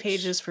GoFundMe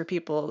pages for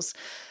people's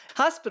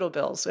hospital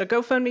bills, a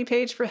GoFundMe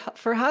page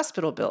for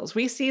hospital bills.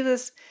 We see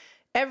this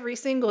every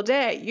single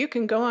day. You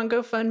can go on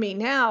GoFundMe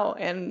now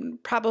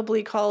and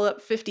probably call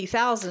up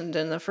 50,000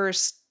 in the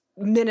first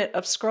minute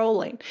of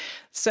scrolling.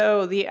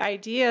 So the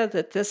idea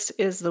that this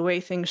is the way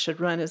things should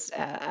run is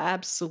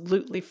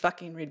absolutely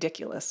fucking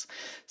ridiculous.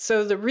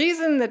 So the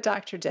reason that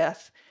Dr.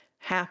 Death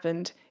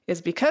happened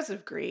is because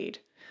of greed.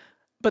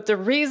 But the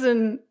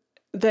reason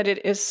that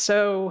it is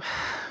so...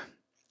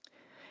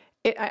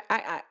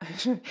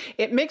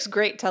 It makes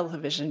great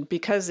television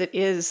because it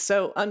is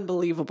so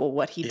unbelievable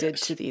what he did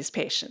to these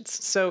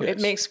patients. So it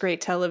makes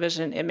great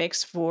television. It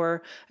makes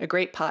for a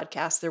great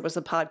podcast. There was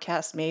a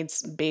podcast made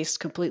based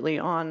completely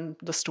on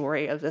the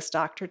story of this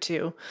doctor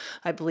too.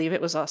 I believe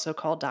it was also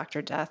called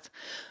Dr. Death.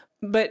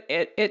 But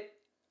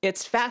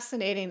it's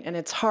fascinating and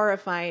it's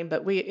horrifying,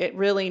 but it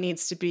really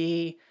needs to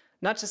be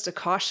not just a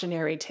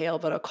cautionary tale,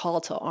 but a call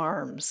to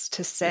arms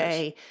to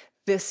say,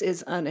 this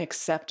is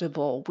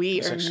unacceptable.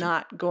 We are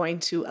not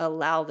going to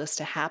allow this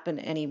to happen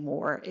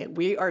anymore.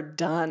 We are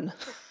done.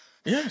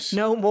 Yes.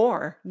 No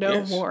more.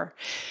 No more.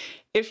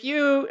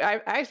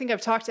 I think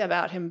I've talked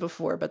about him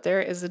before, but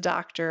there is a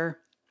doctor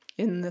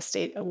in the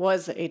state,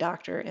 was a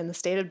doctor in the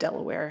state of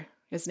Delaware.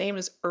 His name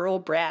is Earl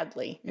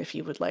Bradley, if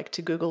you would like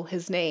to Google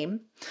his name.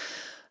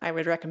 I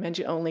would recommend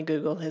you only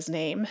Google his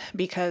name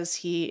because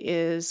he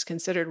is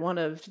considered one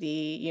of the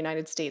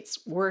United States'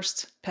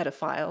 worst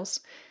pedophiles.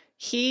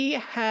 He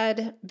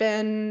had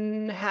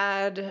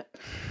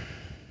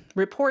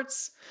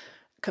reports,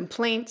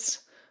 complaints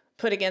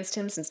put against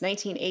him since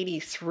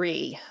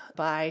 1983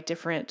 by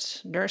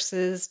different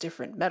nurses,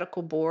 different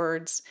medical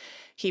boards.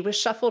 He was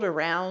shuffled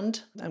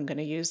around. I'm going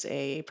to use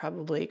a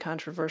probably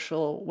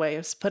controversial way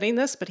of putting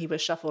this, but he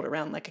was shuffled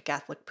around like a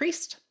Catholic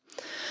priest.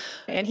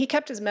 And he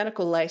kept his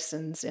medical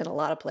license in a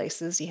lot of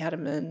places. He had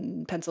him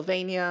in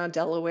Pennsylvania,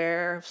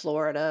 Delaware,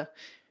 Florida.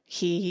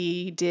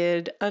 He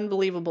did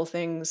unbelievable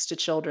things to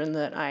children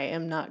that I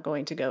am not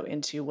going to go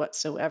into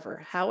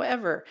whatsoever.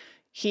 However,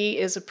 he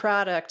is a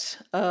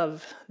product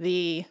of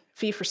the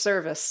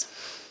fee-for-service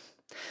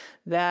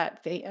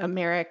that the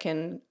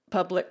American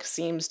public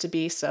seems to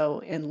be so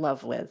in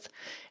love with.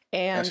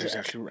 And that's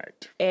exactly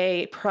right.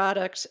 A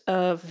product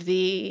of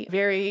the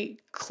very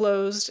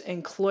closed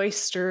and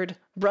cloistered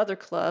brother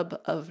club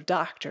of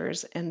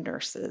doctors and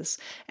nurses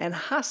and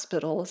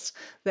hospitals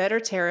that are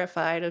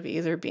terrified of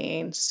either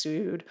being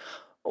sued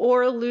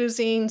or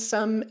losing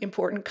some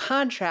important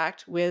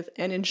contract with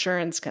an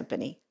insurance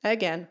company.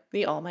 Again,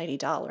 the almighty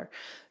dollar.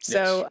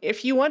 So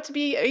if you want to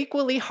be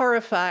equally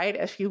horrified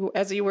as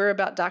you were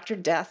about Dr.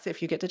 Death,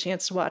 if you get the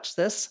chance to watch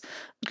this,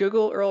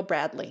 Google Earl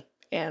Bradley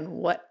and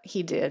what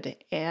he did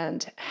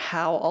and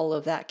how all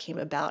of that came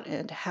about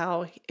and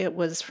how it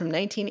was from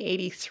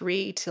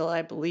 1983 till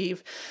I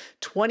believe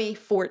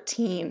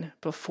 2014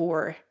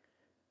 before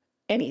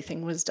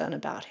anything was done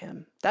about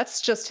him. That's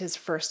just his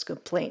first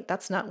complaint.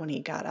 That's not when he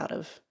got out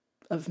of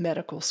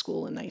medical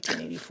school in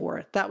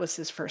 1984. That was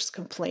his first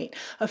complaint.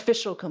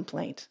 Official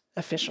complaint.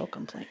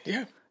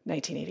 Yeah.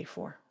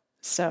 1984.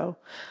 So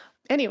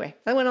anyway,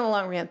 I went on a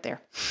long rant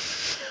there.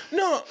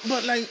 No,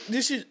 but like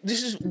this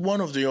is one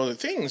of the other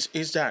things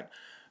is that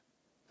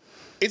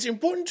it's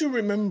important to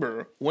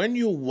remember when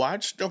you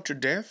watch Dr.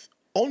 Death,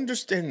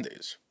 understand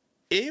this.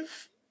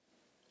 If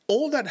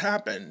all that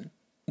happened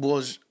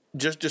was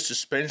just the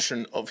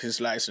suspension of his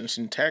license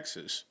in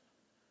Texas,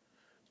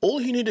 all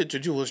he needed to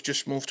do was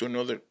just move to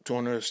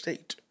another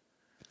state.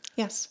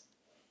 Yes.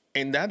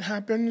 And that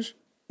happens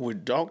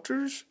with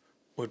doctors,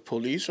 with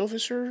police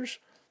officers,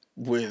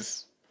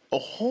 with a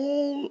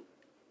whole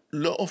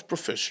lot of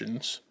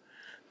professions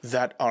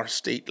that are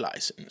state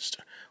licensed,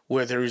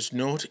 where there is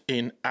not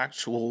an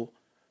actual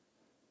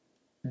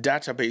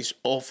database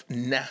of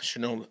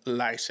national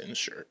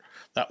licensure,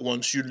 that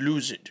once you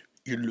lose it,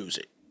 you lose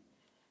it.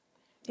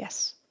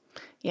 Yes.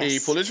 A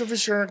police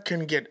officer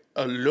can get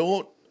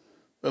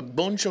a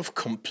bunch of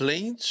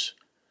complaints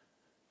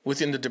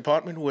within the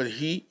department where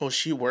he or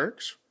she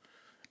works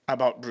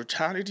about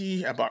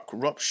brutality, about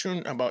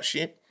corruption, about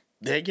shit.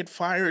 They get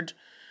fired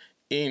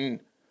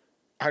in,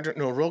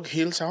 Rogue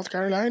Hill, South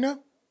Carolina.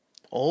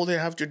 All they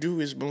have to do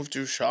is move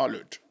to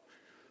Charlotte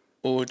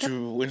or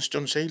to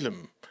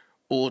Winston-Salem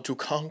or to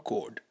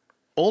Concord.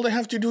 All they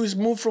have to do is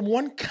move from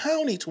one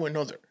county to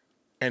another.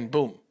 And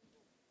boom,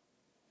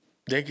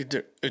 they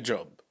get a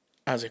job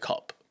as a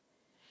cop.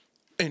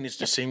 And it's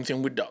the same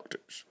thing with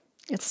doctors.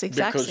 It's the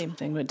exact same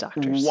thing with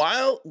doctors.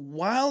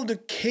 While the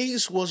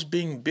case was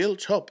being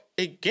built up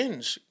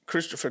against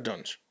Christopher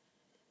Dunst,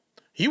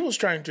 he was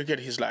trying to get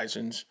his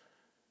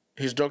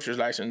doctor's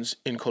license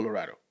in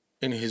Colorado.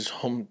 in his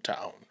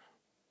hometown.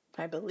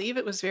 I believe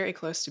it was very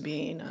close to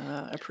being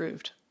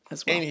approved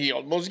as well. And he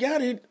almost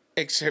got it,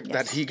 except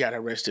that he got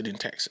arrested in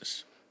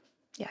Texas.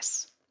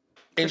 Yes.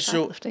 And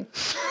so Shoplifting.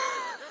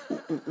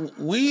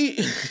 we're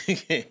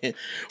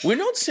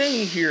not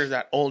saying here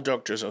that all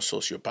doctors are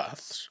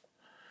sociopaths.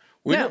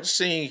 We're not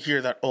saying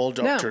here that all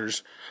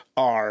doctors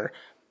are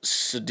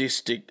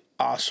sadistic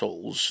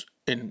assholes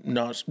and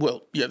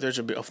well, yeah, there's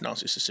a bit of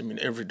narcissism in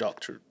every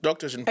doctor.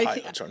 Doctors and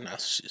pilots are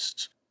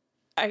narcissists.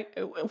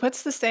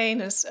 What's the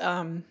saying is,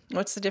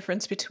 what's the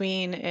difference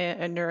between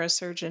a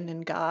neurosurgeon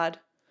and God?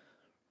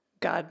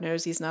 God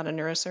knows he's not a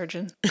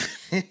neurosurgeon.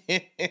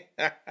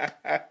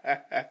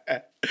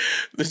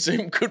 The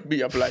same could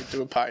be applied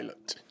to a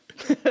pilot.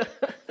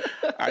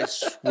 I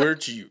swear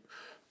to you.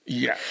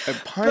 Yeah, a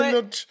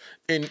pilot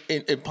and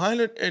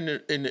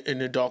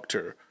a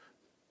doctor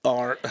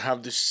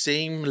have the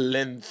same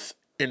length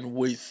and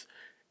width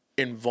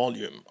and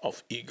volume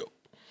of ego.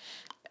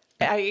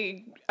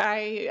 I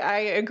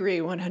agree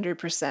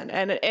 100%,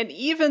 and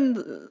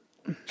even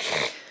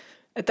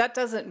that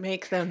doesn't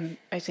make them.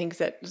 I think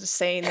that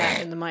saying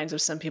that in the minds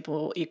of some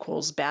people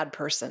equals bad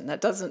person.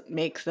 That doesn't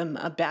make them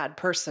a bad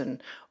person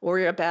or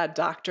a bad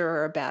doctor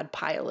or a bad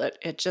pilot.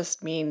 It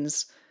just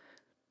means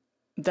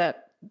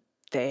that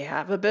they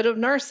have a bit of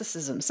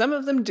narcissism. Some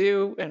of them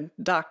do, and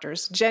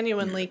doctors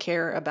genuinely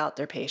care about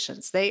their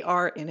patients. They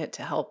are in it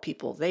to help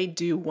people. They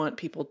do want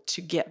people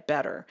to get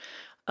better.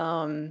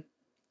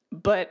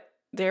 But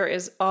there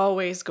is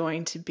always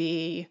going to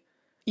be,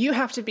 you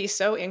have to be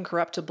so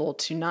incorruptible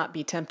to not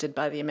be tempted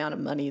by the amount of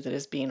money that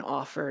is being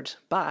offered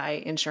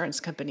by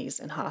insurance companies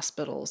and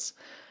hospitals.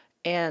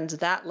 And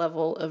that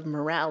level of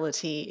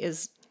morality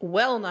is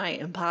well nigh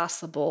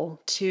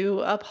impossible to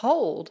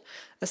uphold,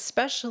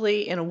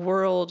 especially in a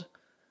world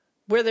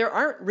where there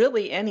aren't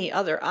really any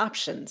other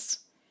options.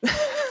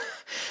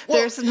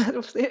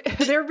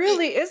 There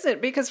really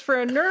isn't, because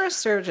for a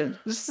neurosurgeon,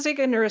 let's take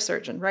a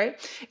neurosurgeon, right?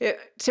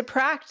 To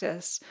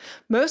practice,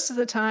 most of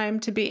the time,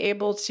 to be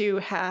able to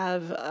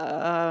have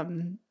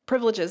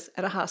privileges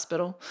at a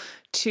hospital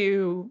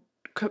to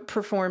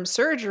perform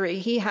surgery,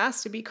 he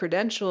has to be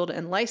credentialed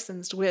and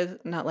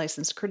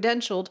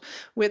credentialed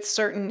with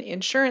certain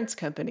insurance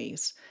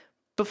companies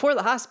before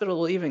the hospital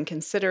will even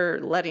consider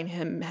letting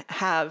him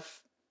have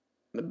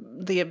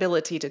the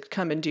ability to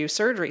come and do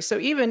surgery. So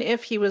even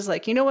if he was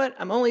like, you know what,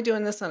 I'm only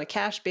doing this on a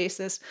cash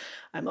basis,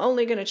 I'm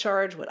only going to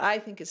charge what I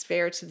think is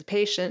fair to the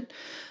patient,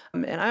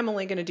 and I'm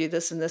only going to do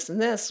this and this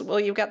and this. Well,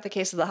 you've got the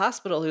case of the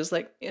hospital who's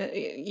like,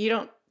 you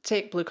don't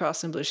take Blue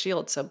Cross and Blue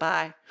Shield, so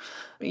bye.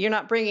 You're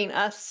not bringing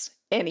us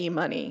any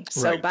money,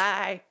 so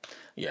bye.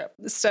 Yeah.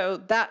 So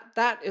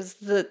that is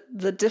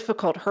the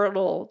difficult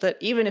hurdle that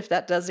even if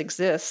that does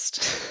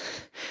exist,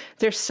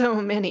 there's so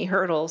many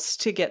hurdles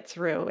to get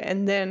through.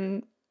 And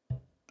then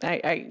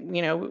I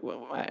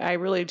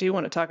really do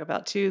want to talk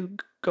about too,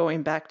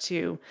 going back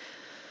to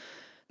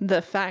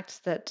the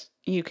fact that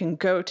you can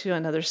go to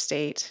another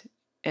state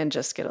and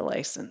just get a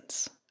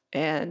license.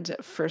 And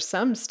for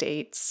some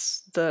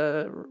states,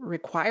 the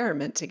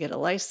requirement to get a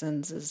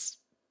license is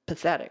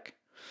pathetic.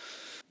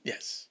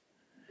 Yes.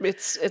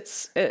 It's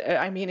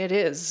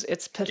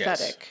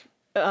pathetic.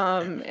 Yes.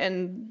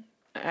 And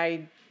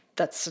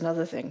that's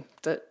another thing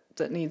that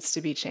needs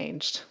to be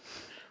changed.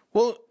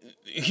 Well,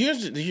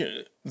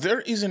 there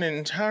is an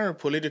entire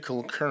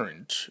political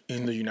current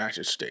in the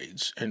United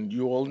States, and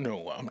you all know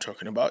what I'm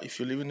talking about if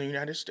you live in the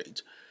United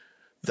States,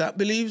 that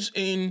believes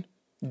in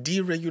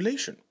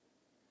deregulation.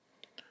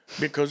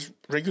 Because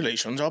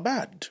regulations are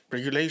bad.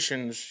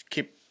 Regulations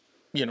keep,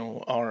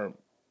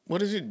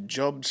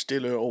 job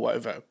stealer or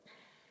whatever.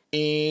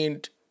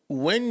 And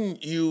when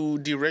you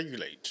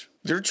deregulate,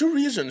 there are two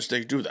reasons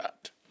they do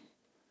that.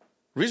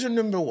 Reason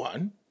number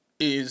one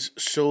is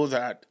so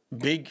that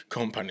big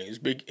companies,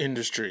 big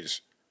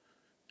industries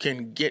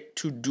can get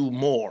to do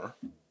more,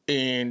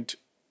 and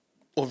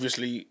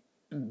obviously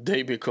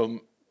they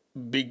become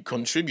big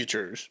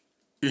contributors,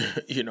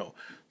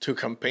 to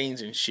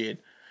campaigns and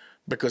shit,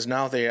 because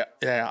now they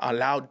are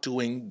allowed to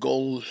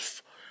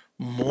engulf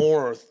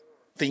more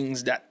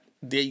things that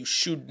they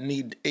should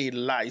need a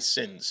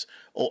license,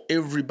 or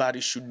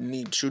everybody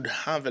should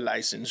have a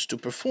license to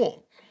perform.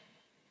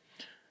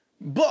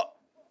 But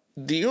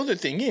the other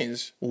thing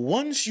is,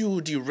 once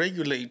you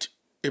deregulate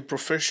a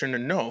profession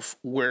enough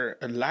where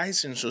a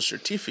license or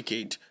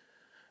certificate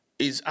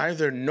is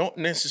either not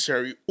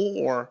necessary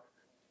or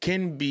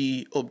can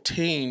be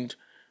obtained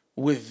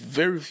with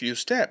very few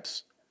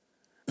steps,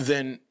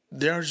 then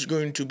there's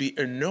going to be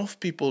enough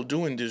people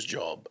doing this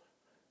job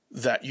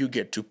that you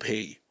get to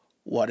pay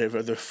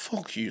whatever the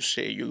fuck you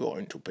say you're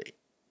going to pay.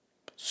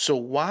 So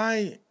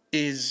why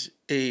is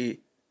a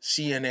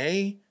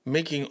CNA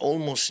making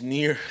almost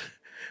near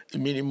the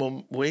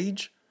minimum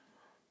wage?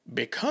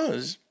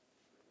 Because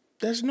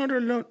there's not a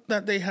lot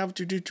that they have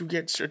to do to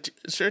get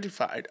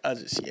certified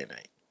as a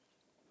CNA.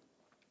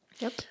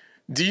 Yep.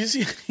 Do you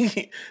see?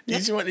 Do you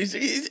see what it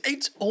is?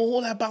 It's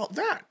all about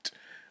that,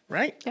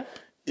 right? Yep.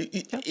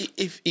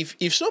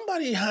 If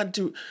somebody had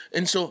to,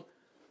 and so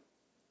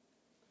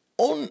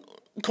on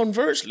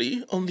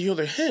conversely, on the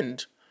other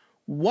hand,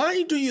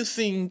 why do we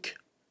think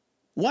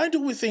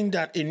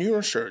that a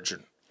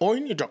neurosurgeon, or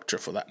any doctor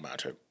for that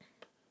matter,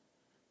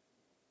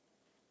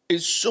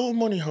 is so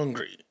money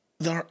hungry?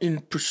 They are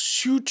in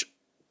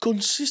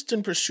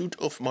consistent pursuit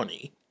of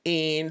money,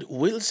 and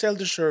will sell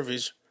the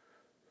service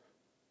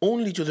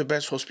only to the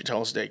best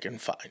hospitals they can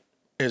find.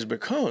 Is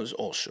because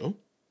also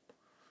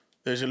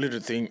there's a little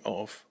thing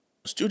of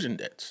student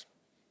debts.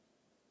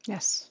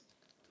 Yes.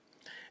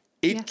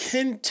 It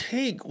can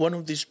take one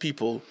of these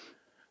people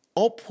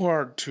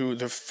upward to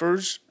the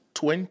first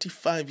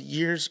 25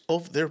 years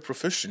of their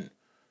profession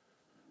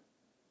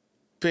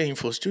paying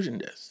for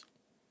student debts.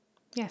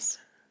 Yes.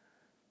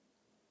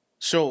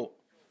 So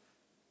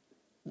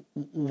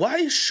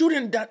why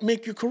shouldn't that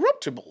make you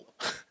corruptible?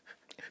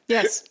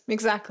 Yes,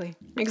 exactly.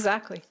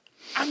 Exactly.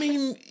 I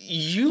mean,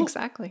 you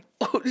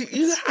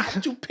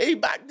have to pay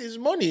back this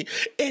money,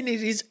 and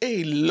it is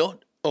a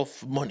lot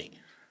of money.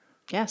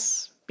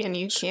 Yes, and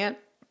you can't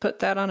put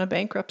that on a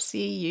bankruptcy.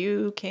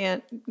 You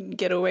can't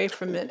get away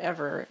from it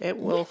ever. It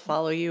will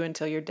follow you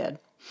until you're dead.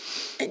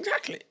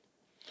 Exactly.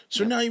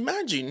 So now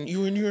imagine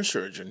you're a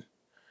neurosurgeon,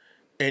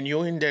 and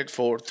you're in debt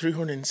for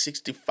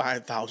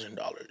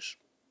 $365,000,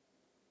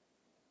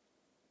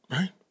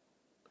 right?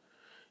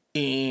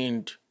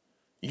 And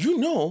you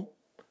know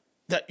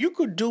that you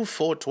could do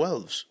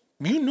 412s.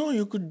 You know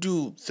you could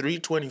do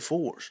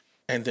 324s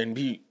and then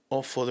be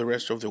off for the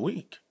rest of the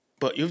week.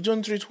 But you've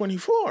done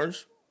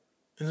 324s,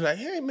 and it's like,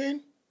 hey,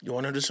 man, you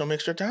want to do some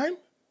extra time?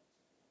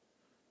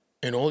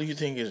 And all you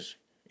think is,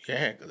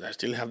 yeah, because I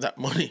still have that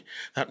money,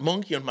 that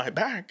monkey on my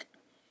back.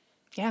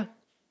 Yeah.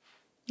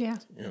 Yeah.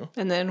 You know?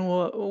 And then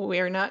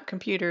we're not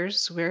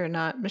computers. We're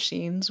not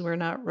machines. We're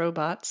not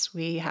robots.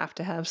 We have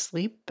to have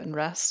sleep and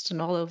rest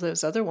and all of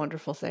those other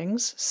wonderful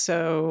things.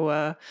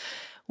 So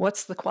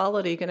what's the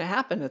quality going to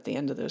happen at the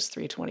end of those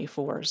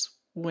 324s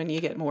when you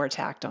get more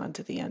tacked on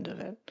to the end of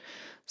it?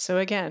 So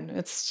again,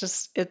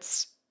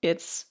 it's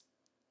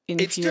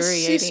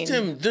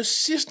infuriating. The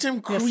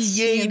system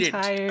created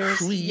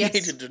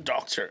the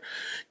doctor.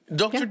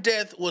 Dr.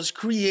 Death was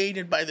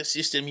created by the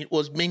system.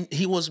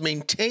 He was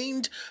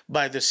maintained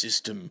by the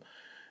system,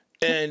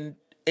 and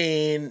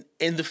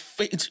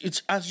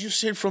it's as you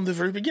said from the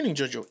very beginning,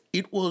 Jojo.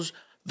 It was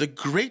the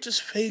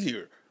greatest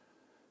failure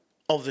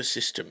of the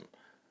system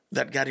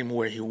that got him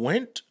where he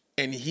went,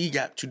 and he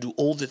got to do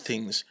all the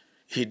things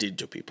he did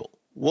to people.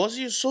 Was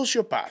he a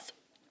sociopath?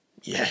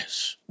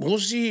 Yes.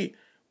 Was he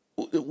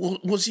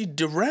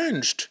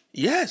deranged?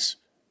 Yes.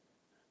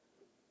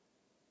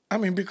 I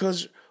mean,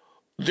 because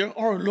there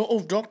are a lot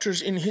of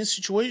doctors in his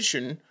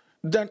situation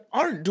that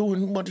aren't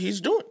doing what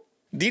he's doing.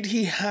 Did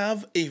he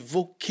have a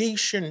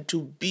vocation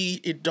to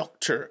be a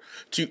doctor,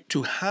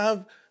 to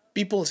have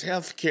people's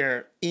health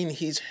care in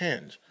his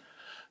hands?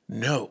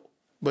 No,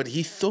 but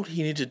he thought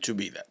he needed to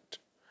be that,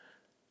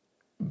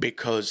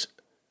 because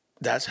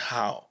that's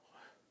how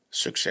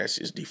success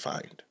is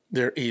defined.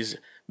 There is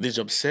this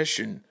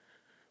obsession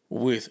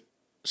with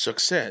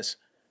success,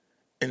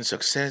 and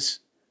success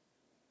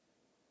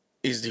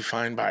is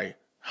defined by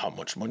how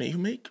much money you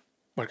make,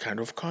 what kind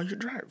of car you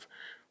drive,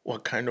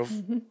 what kind of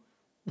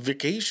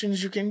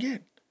vacations you can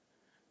get,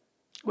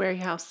 where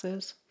your house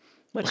is,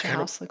 what your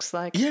house looks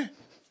like. Yeah,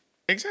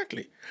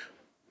 exactly.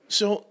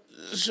 So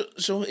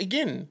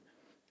again,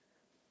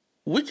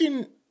 we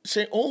can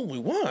say all we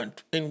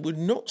want, and we're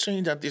not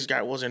saying that this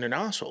guy wasn't an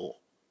asshole.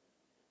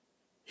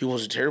 He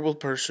was a terrible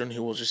person. He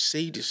was a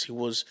sadist. He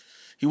was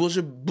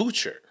a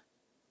butcher.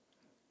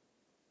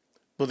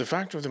 But the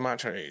fact of the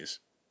matter is,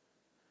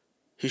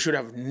 he should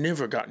have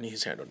never gotten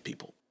his hand on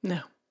people.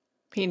 No,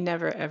 he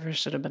never, ever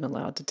should have been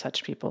allowed to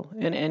touch people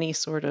in any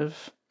sort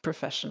of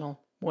professional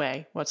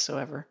way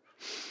whatsoever.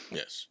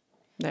 Yes.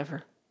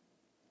 Never.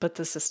 But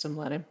the system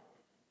let him.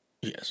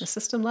 Yes. The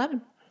system let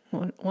him.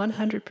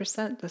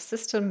 100%. The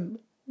system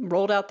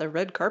rolled out the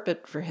red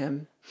carpet for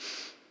him.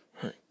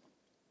 Right.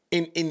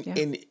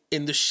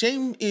 And the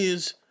shame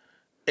is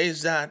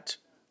that,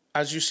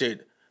 as you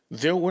said,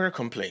 there were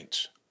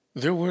complaints.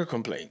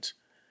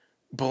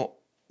 But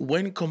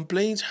when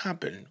complaints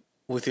happen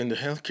within the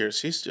healthcare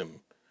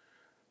system,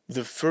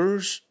 the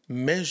first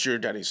measure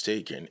that is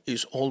taken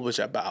is always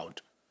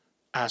about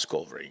ass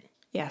covering.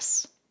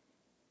 Yes.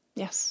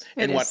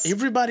 And what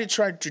everybody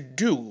tried to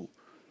do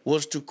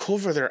was to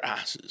cover their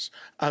asses,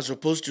 as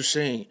opposed to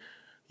saying,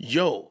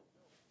 yo,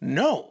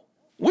 no,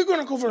 we're going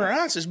to cover our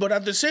asses, but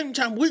at the same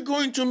time, we're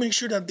going to make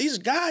sure that this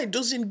guy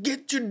doesn't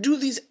get to do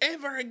this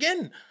ever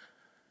again.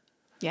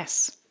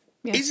 Yes.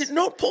 Is it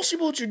not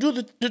possible to do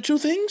the two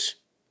things?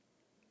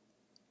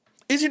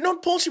 Is it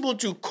not possible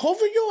to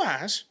cover your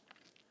ass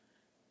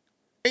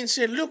and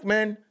say, look,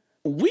 man,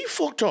 we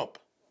fucked up.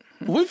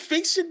 Mm-hmm. We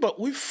fixed it, but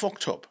we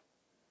fucked up.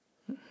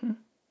 Mm-hmm.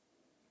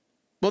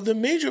 But the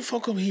major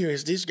fuck up here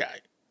is this guy.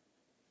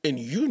 And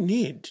you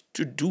need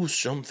to do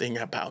something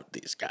about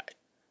this guy.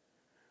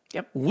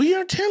 Yep. We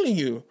are telling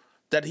you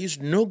that he's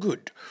no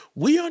good.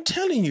 We are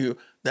telling you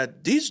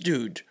that this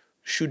dude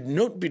should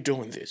not be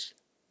doing this.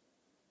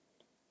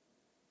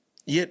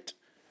 Yet,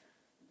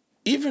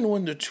 even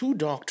when the two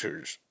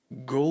doctors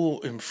go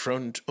in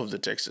front of the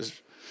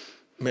Texas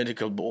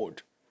Medical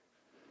Board.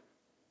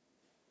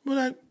 But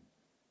like,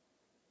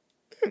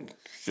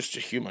 it's just a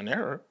human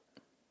error.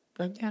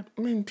 Like, Yeah.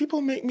 I mean,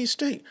 people make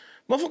mistakes.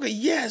 Motherfucker,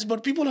 yes,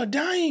 but people are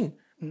dying.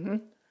 Mm-hmm.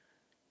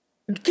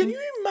 Can you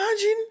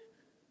imagine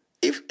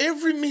if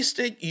every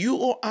mistake you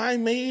or I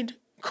made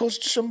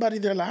cost somebody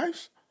their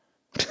lives?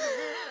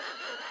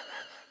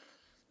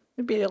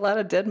 There'd be a lot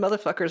of dead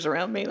motherfuckers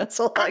around me. That's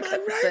all I Am I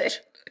can right? say.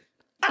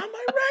 Am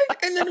I right?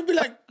 And then it'd be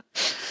like,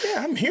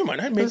 yeah, I'm human.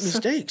 I make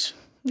mistakes.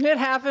 It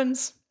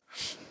happens.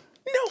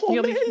 No,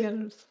 You'll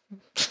man. be,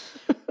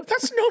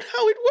 That's not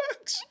how it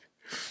works.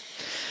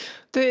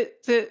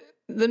 the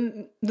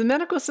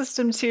medical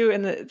system too,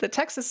 and the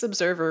Texas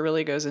Observer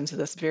really goes into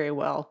this very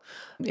well.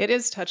 It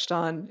is touched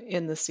on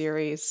in the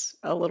series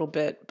a little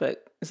bit,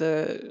 but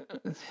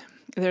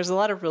there's a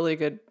lot of really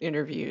good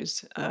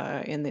interviews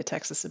in the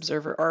Texas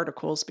Observer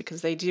articles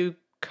because they do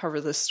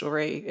cover this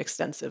story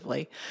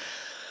extensively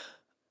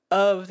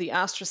of the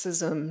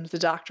ostracism the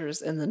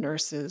doctors and the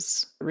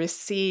nurses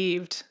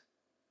received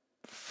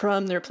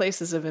from their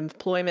places of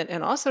employment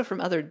and also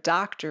from other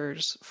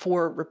doctors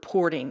for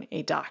reporting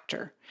a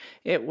doctor.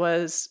 It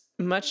was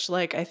much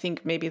like, I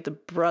think, maybe the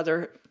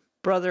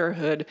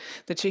brotherhood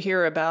that you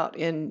hear about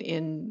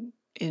in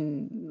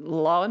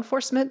law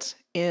enforcement,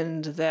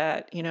 in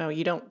that, you know,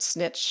 you don't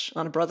snitch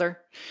on a brother.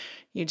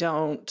 You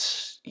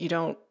don't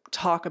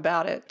talk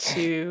about it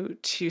to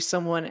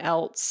someone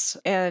else.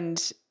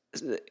 And,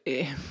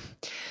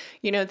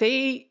 you know,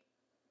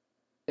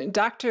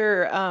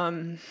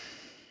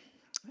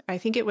 I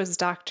think it was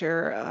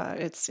Dr.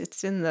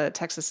 It's in the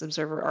Texas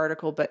Observer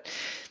article, but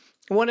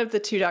one of the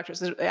two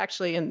doctors,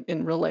 actually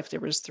in real life, there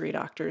was 3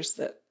 doctors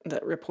that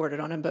reported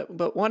on him,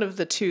 but one of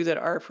the 2 that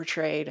are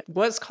portrayed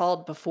was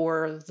called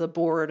before the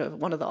board of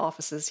one of the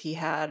offices he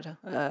had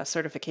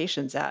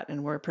certifications at,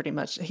 and were pretty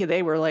much,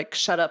 they were like,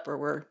 shut up,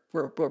 or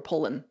we're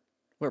pulling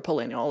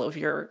all of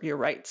your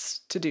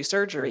rights to do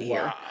surgery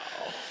here.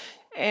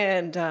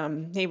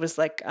 And he was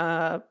like,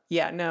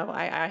 yeah, no,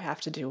 I have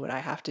to do what I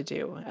have to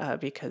do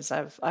because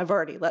I've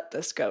already let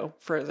this go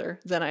further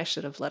than I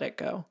should have let it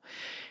go.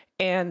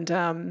 And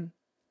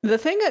the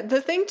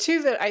thing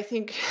too that I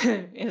think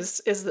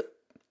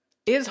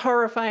is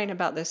horrifying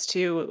about this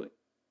too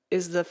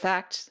is the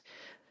fact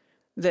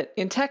that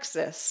in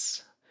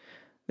Texas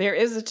there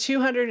is a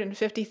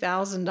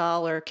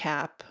 $250,000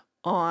 cap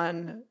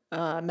on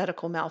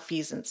medical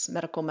malfeasance,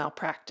 medical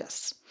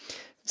malpractice.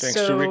 Thanks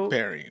to Rick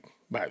Perry,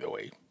 by the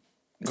way.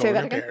 Say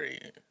that again? Perry.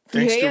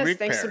 Thanks to Rick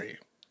Perry.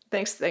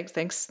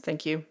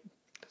 Thank you,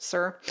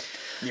 sir.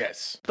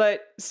 Yes.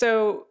 But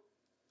so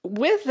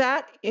with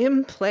that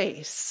in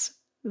place,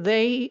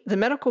 the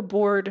medical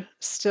board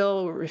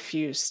still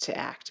refused to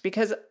act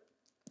because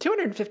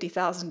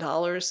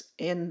 $250,000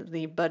 in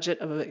the budget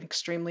of an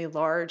extremely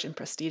large and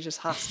prestigious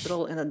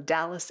hospital in the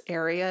Dallas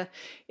area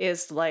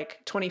is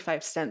like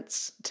 25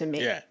 cents to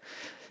me. Yeah.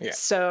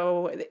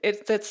 So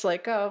it's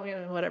like, oh, you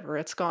know, whatever,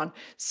 it's gone.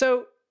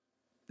 So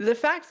the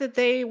fact that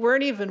they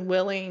weren't even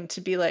willing to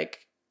be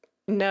like,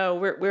 no,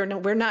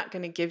 we're not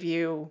going to give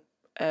you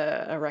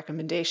a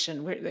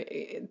recommendation.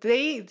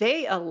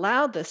 They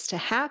allowed this to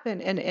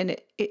happen, and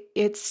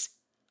it's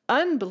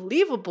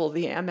unbelievable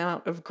the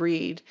amount of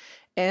greed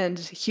and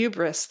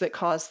hubris that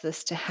caused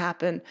this to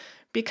happen,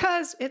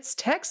 because it's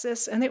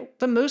Texas, and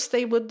the most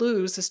they would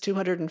lose is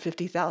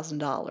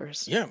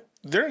 $250,000. Yeah,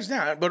 there's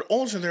that, but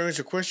also there is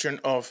a question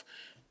of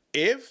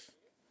if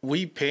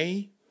we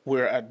pay,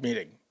 we're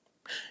admitting.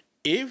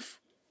 If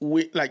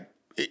we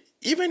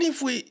even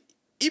if we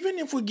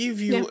give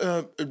you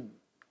a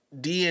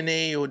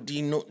DNA or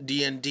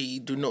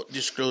DND, do not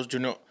disclose,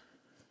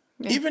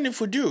 even if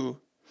we do,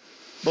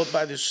 but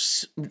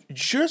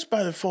just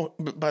by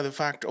the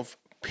fact of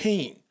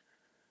paying,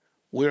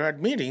 we're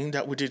admitting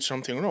that we did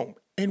something wrong,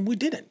 and we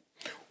didn't.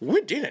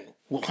 Well,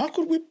 how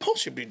could we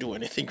possibly do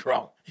anything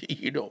wrong?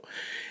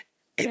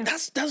 And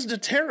that's the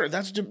terror.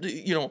 That's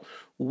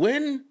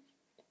when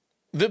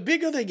the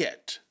bigger they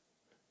get,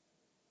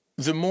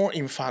 the more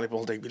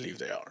infallible they believe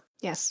they are.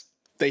 Yes.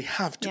 They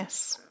have to.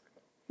 Yes.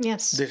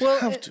 They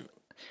have to.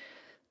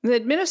 The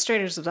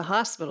administrators of the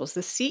hospitals,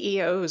 the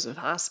CEOs of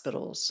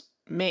hospitals,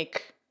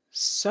 make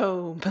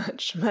so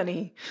much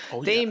money.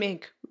 They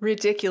make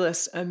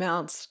ridiculous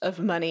amounts of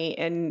money,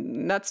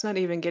 and that's not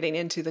even getting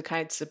into the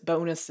kinds of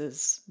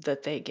bonuses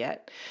that they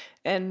get.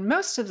 And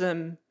most of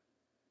them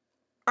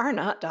are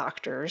not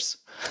doctors.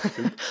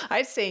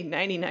 I'd say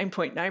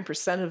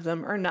 99.9% of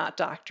them are not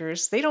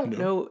doctors. They don't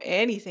know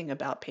anything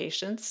about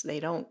patients. They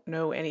don't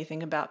know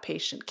anything about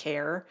patient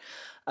care.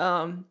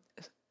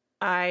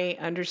 I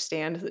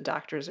understand that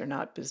doctors are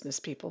not business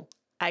people.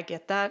 I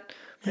get that.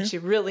 But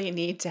you really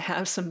need to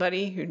have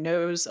somebody who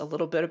knows a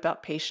little bit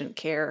about patient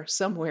care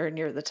somewhere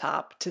near the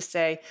top to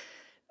say,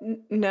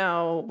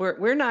 no,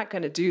 we're not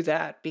going to do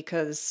that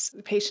because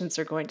patients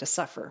are going to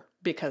suffer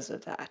because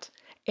of that.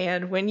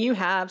 And when you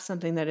have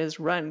something that is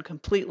run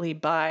completely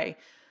by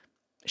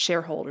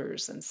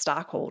shareholders and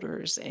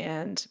stockholders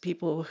and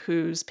people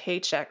whose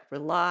paycheck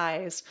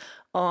relies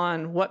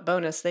on what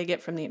bonus they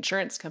get from the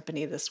insurance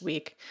company this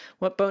week,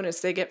 what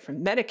bonus they get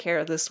from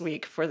Medicare this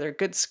week for their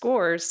good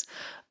scores,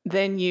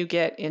 then you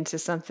get into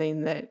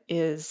something that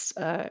is,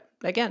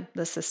 again,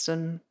 the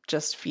system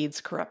just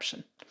feeds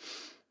corruption.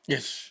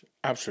 Yes,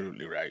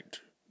 absolutely right.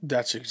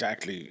 That's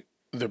exactly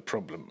the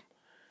problem.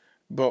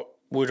 But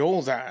with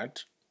all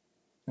that,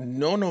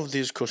 none of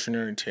this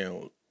cautionary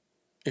tale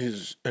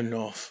is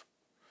enough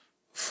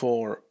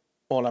for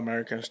all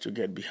Americans to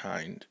get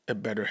behind a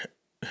better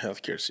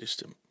healthcare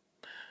system.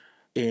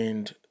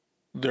 And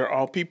there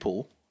are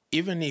people,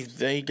 even if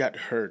they got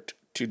hurt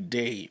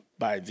today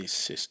by this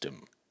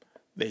system,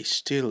 they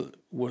still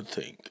would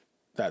think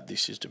that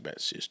this is the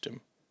best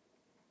system.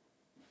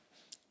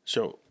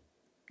 So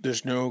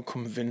there's no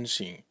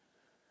convincing.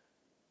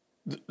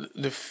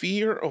 The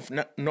fear of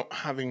not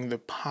having the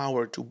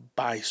power to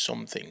buy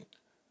something,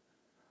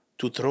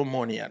 to throw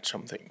money at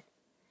something,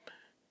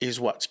 is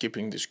what's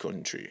keeping this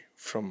country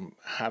from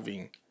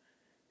having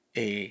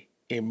a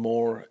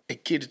more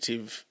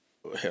equitative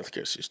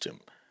healthcare system,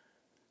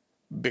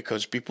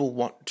 because people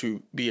want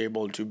to be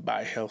able to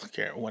buy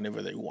healthcare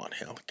whenever they want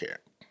healthcare.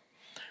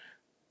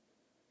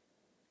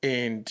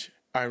 And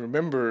I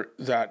remember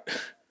that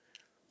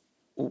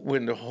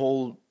when the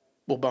whole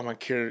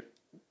Obamacare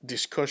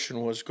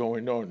discussion was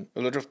going on,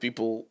 a lot of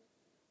people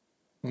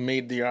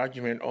made the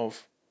argument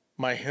of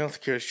my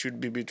healthcare should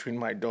be between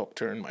my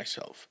doctor and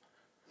myself.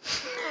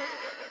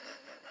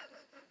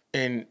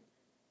 And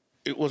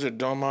it was a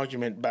dumb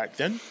argument back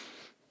then,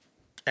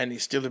 and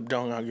it's still a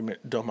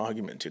dumb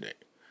argument today.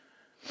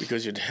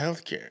 Because your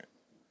healthcare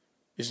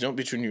is not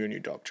between you and your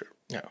doctor.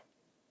 No.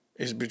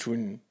 It's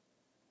between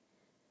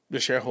the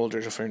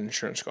shareholders of an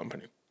insurance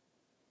company.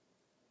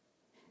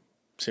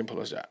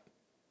 Simple as that.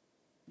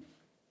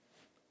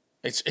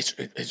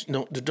 It's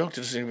no, the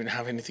doctor doesn't even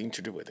have anything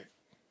to do with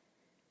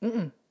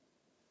it.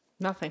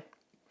 Nothing.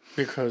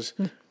 Because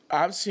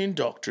I've seen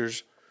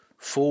doctors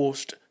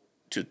forced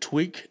to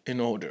tweak an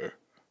order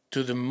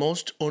to the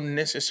most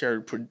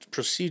unnecessary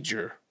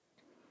procedure,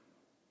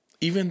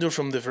 even though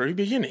from the very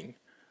beginning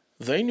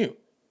they knew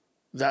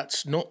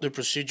that's not the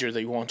procedure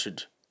they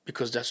wanted,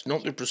 because that's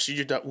not the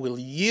procedure that will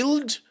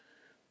yield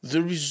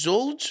the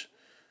result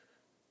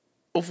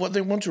of what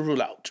they want to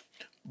rule out.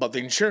 But the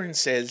insurance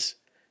says,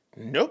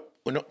 nope,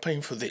 we're not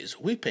paying for this,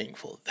 we're paying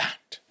for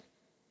that.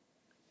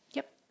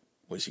 Yep.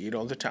 We see it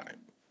all the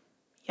time.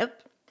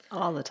 Yep.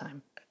 All the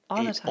time.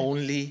 It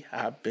only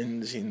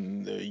happens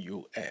in the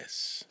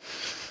US.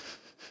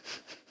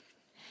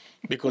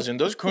 Because in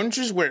those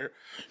countries where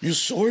you're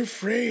so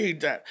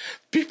afraid that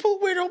people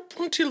wait up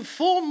until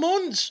 4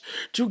 months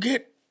to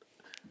get,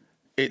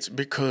 it's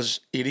because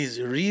it is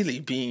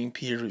really being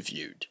peer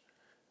reviewed.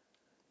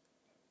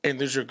 And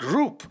there's a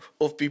group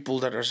of people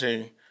that are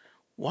saying,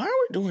 why are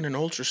we doing an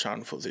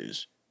ultrasound for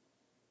this?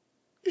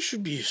 It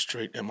should be a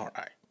straight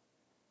MRI.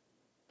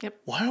 Yep.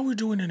 Why are we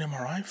doing an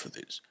MRI for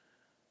this?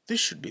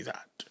 This should be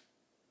that.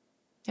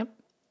 Yep.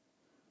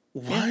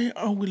 Why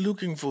are we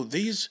looking for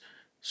this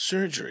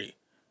surgery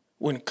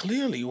when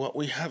clearly what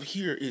we have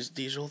here is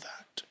this or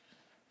that?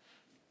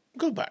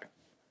 Go back.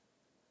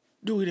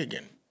 Do it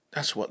again.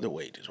 That's what the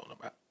wait is all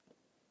about.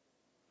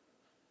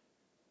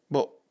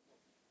 But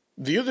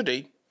the other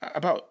day,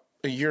 about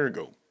a year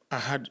ago, I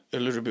had a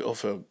little bit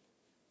of a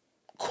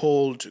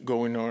cold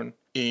going on,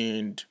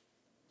 and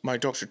my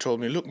doctor told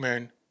me, look,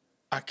 man,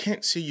 I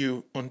can't see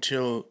you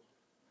until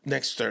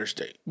next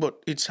Thursday,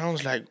 but it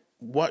sounds like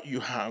what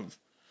you have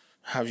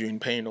you in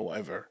pain or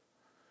whatever.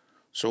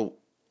 So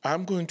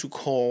I'm going to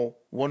call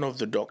one of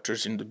the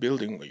doctors in the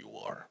building where you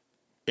are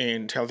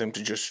and tell them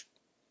to just,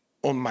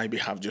 on my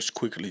behalf, just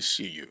quickly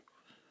see you,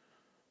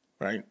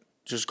 right?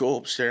 Just go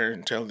upstairs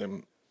and tell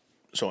them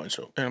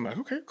so-and-so. And I'm like,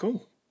 okay,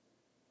 cool.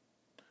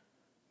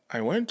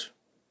 I went,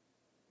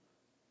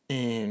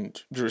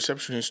 and the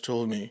receptionist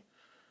told me,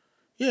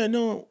 yeah,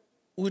 no,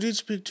 we did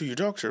speak to your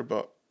doctor,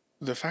 but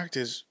the fact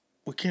is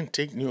we can't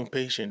take new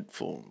patient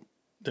for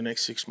the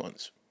next 6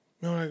 months.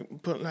 No,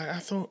 but I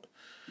thought,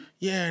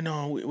 yeah,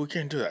 no, we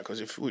can't do that,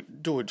 because if we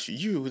do it for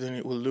you, then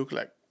it will look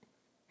like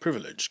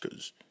privilege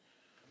because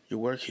you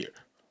work here.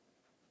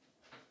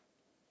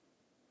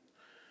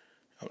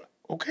 I'm like,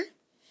 okay,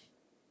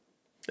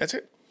 that's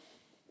it.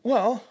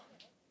 Well,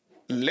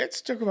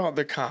 let's talk about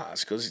the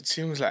cars, because it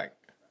seems like,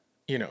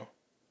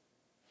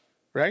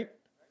 right?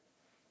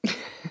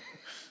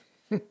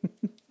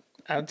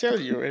 I'll tell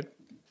you it.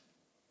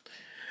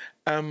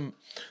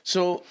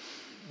 So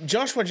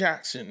Joshua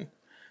Jackson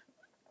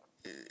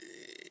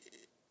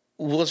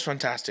was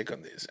fantastic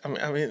on this.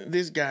 I mean,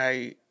 this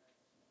guy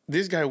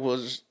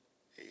was,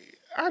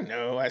 I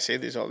know I say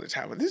this all the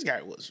time, but this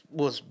guy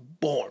was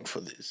born for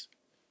this.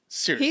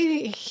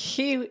 Seriously.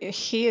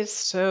 He is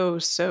so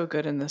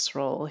good in this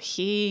role.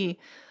 He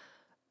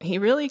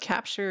really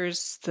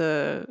captures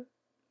to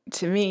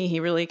me, he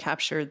really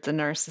captured the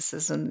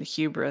narcissism, the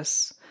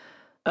hubris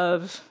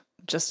of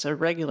just a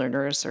regular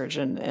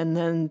neurosurgeon, and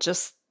then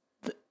just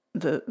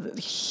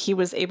he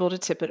was able to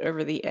tip it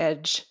over the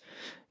edge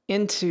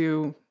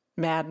into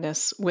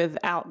madness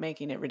without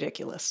making it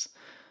ridiculous.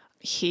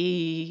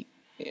 He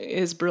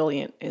is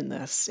brilliant in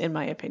this, in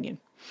my opinion.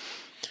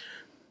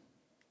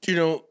 You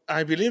know,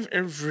 I believe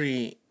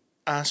every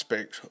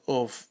aspect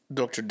of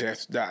Dr.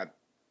 Death that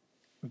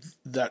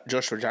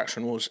Joshua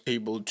Jackson was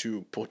able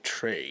to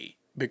portray,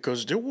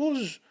 because there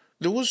was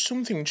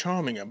something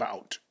charming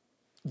about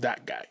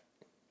that guy,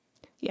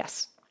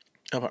 Yes.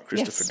 about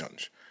Christopher Yes.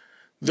 Dunst.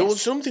 There Yes.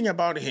 was something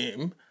about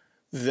him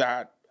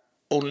that,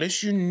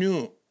 unless you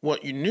knew,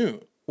 you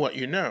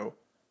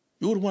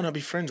would want to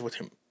be friends with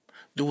him.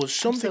 There was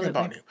something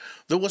about Absolutely. him.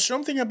 There was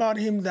something about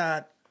him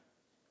that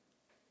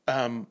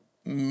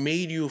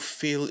made you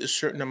feel a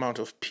certain amount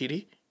of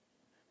pity.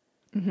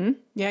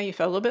 Yeah, you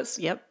felt a little bit.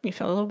 Yep, you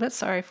felt a little bit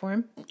sorry for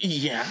him.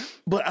 Yeah,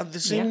 but at the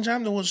same Yeah.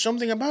 time, there was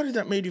something about it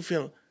that made you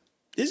feel,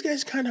 this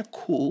guy's kind of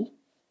cool,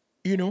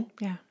 you know?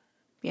 Yeah.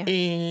 Yeah.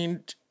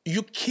 And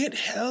you can't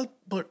help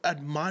but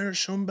admire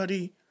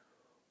somebody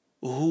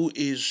who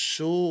is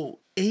so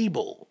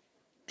able,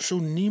 so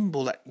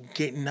nimble at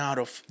getting out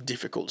of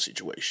difficult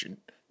situation.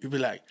 You'd be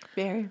like,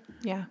 Very.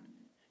 Yeah.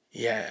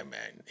 yeah,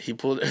 man, he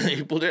pulled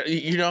it.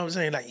 You know what I'm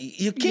saying? Like,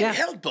 you can't Yeah.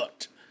 help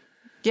but,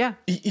 Yeah.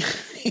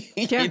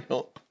 you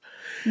know.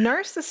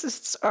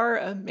 Narcissists are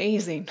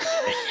amazing.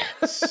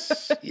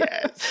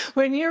 Yes.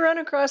 When you run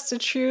across a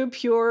true,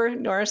 pure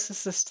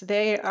narcissist,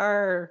 they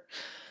are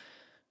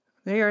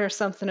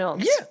something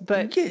else. Yeah,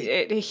 But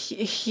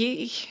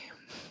yeah.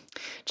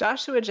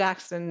 Joshua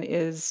Jackson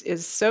is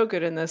so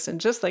good in this,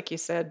 and just like you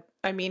said,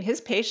 I mean,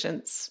 his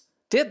patients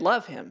did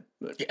love him.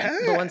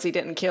 The ones he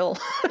didn't kill.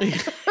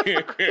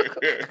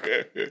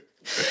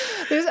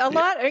 There's a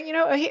lot,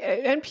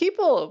 and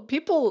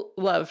people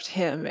loved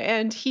him,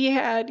 and he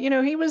had,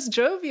 he was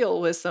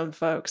jovial with some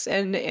folks,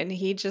 and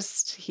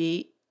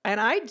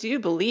I do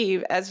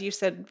believe, as you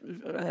said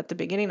at the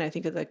beginning, I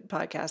think of the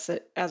podcast,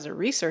 that as a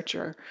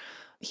researcher,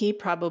 he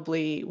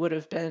probably would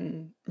have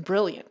been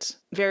brilliant,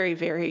 very,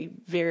 very,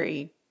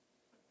 very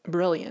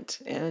brilliant,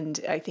 and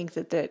I think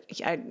that the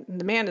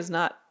man is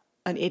not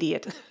an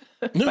idiot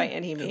by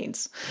any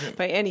means,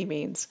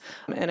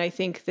 and I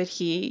think that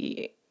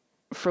he,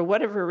 for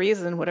whatever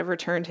reason, whatever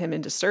turned him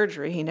into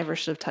surgery, he never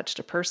should have touched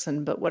a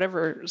person, but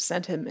whatever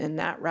sent him in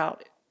that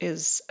route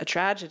is a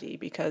tragedy,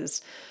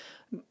 because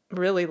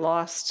really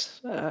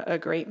lost a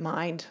great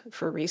mind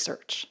for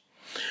research.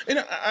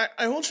 And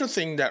I also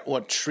think that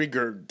what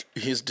triggered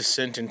his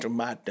descent into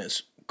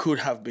madness could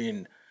have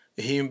been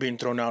him being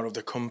thrown out of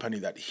the company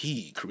that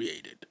he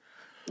created,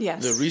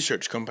 Yes. the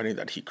research company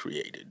that he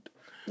created.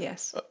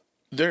 Yes.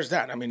 There's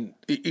that. I mean,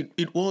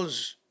 it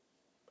was,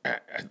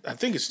 I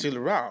think it's still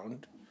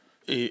around,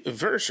 a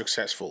very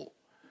successful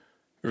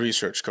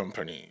research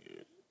company.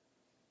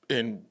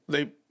 And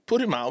they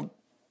put him out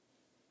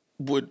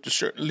with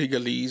certain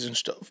legalese and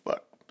stuff,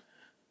 but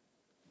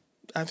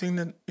I think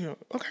that,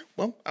 okay,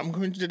 well, I'm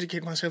going to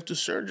dedicate myself to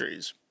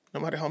surgeries,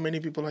 no matter how many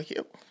people I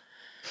kill.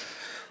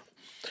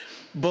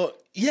 But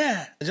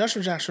yeah,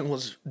 Joshua Jackson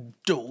was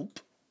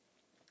dope.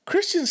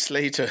 Christian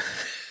Slater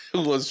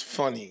was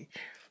funny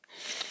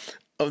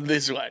on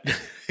this one.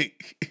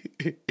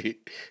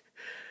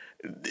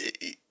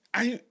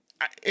 I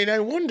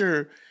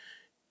wonder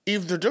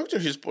if the Doctor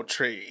he's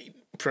portrayed,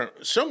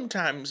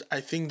 sometimes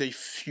I think they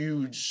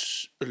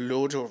fuse a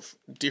lot of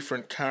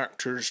different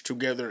characters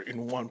together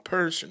in one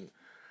person.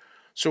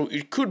 So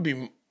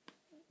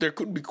there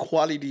could be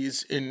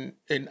qualities in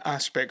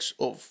aspects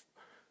of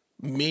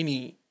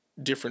many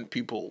different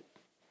people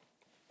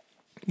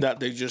that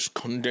they just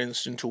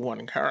condensed into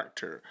one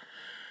character.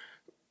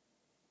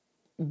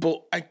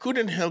 But I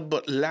couldn't help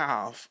but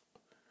laugh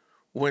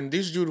when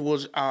this dude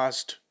was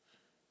asked,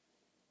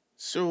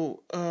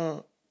 so,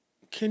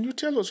 can you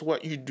tell us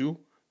what you do?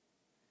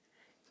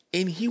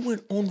 And he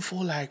went on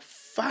for like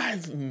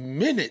 5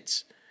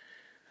 minutes.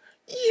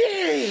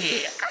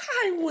 Yeah,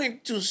 I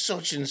went to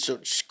such and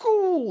such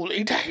school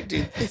and I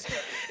did this.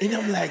 And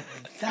I'm like,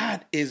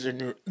 that,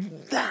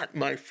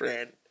 my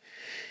friend.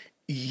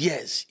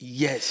 Yes,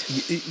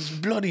 it's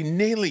bloody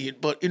nailing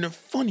it, but in a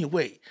funny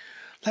way.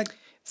 Like,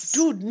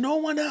 dude, no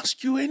one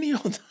asked you any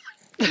of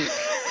that.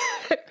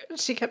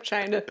 She kept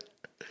trying to.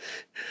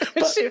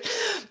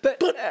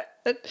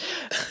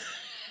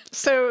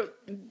 So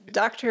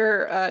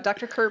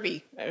Dr.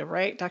 Kirby,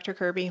 right? Dr.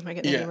 Kirby, am I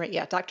getting the name right?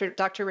 Yeah,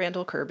 Dr.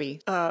 Randall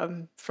Kirby,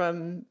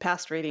 from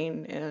past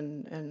reading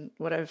and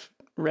what I've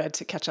read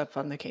to catch up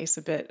on the case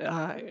a bit.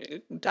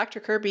 Dr.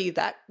 Kirby,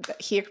 that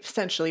he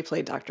essentially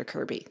played Dr.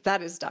 Kirby.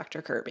 That is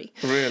Dr. Kirby.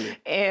 Really?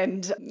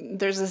 And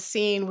there's a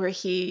scene where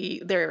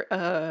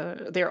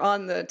they're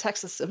on the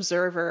Texas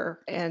Observer,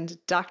 and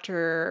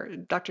Dr.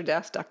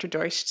 Death, Dr.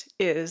 Deutsch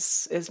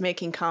is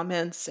making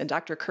comments, and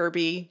Dr.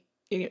 Kirby,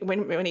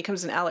 when he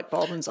comes in Alec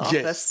Baldwin's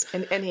office,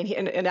 Yes.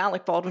 and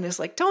Alec Baldwin is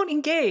like, "Don't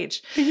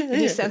engage," and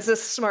he sends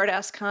this smart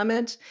ass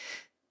comment.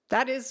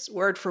 That is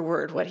word for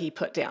word what he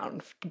put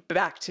down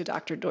back to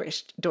Dr.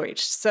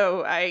 Deutsch.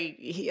 So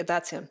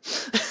that's him.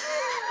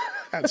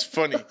 That's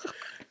funny.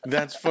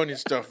 That's funny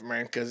stuff,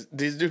 man, because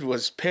this dude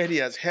was petty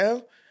as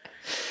hell.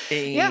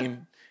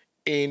 And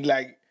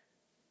like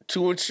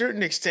to a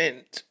certain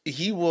extent,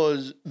 he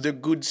was the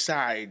good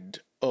side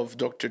of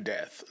Dr.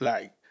 Death.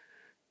 Like,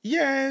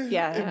 yeah,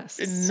 Yes.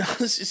 a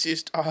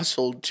narcissist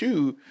asshole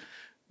too,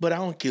 but I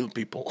don't kill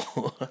people.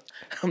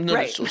 I'm not a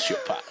Right.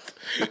 sociopath,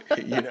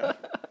 you know.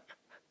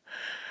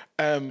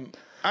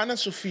 Anna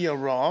Sophia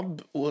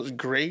Robb was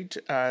great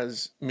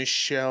as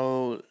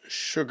Michelle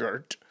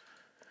Sugart.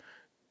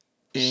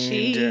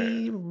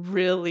 She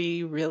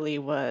really, really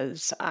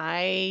was.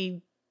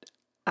 I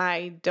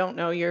don't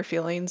know your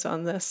feelings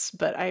on this,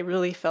 but I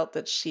really felt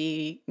that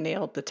she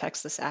nailed the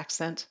Texas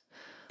accent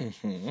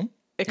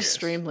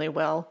extremely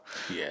well.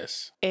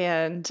 Yes.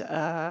 And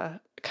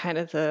kind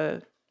of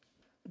the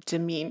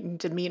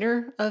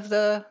demeanor of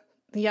the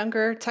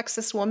younger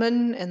Texas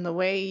woman and the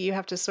way you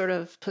have to sort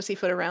of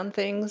pussyfoot around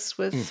things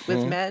with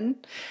men.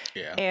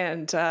 Yeah.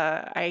 And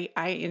I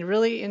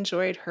really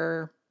enjoyed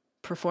her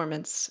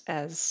performance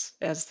as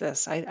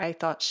this. I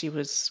thought she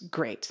was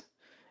great.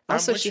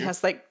 Also, with she you.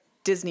 has like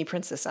Disney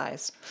princess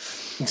eyes.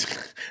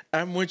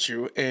 I'm with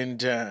you.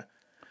 And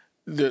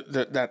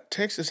that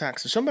Texas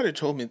accent, somebody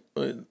told me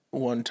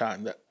one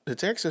time that the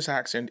Texas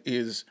accent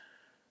is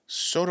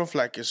sort of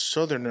like a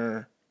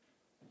southerner,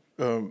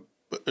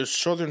 a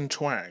southern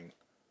twang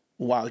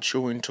while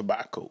chewing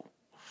tobacco.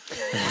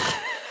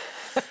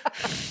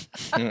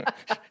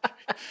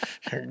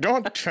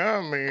 Don't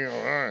tell me.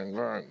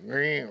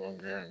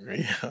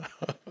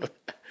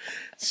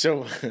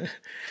 So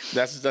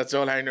that's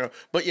all I know.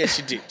 But yeah,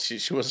 she did.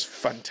 She was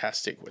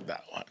fantastic with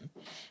that one.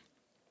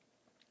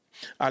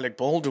 Alec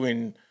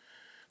Baldwin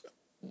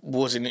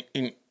was in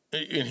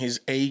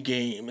his A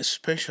game,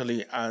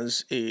 especially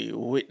as a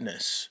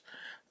witness.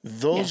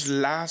 Those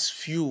last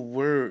few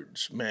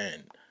words,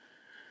 man,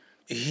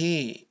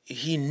 he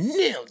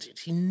nailed it.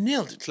 He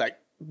nailed it. Like,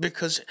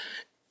 because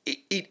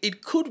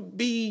it could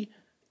be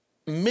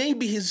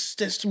maybe his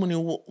testimony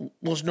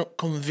was not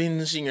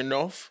convincing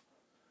enough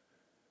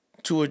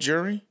to a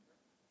jury,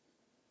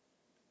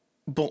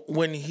 but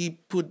when he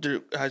put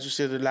the, as you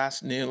say, the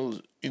last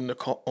nail in the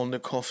on the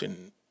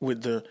coffin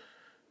with the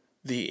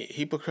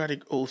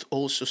Hippocratic oath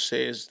also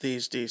says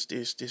this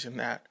and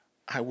that,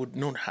 I would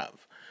not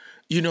have.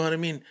 You know what I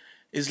mean?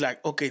 It's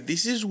like, okay,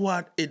 this is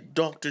what a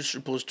doctor's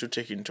supposed to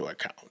take into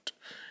account.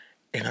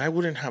 And I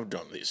wouldn't have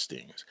done these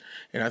things.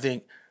 And I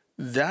think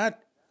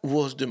that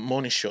was the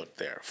money shot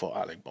there for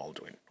Alec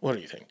Baldwin. What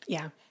do you think?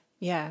 Yeah.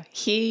 Yeah.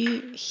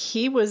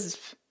 He was,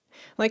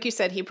 like you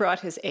said, he brought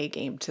his A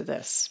game to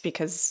this,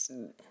 because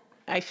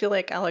I feel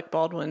like Alec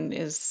Baldwin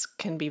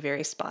can be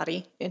very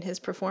spotty in his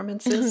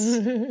performances,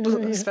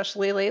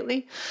 especially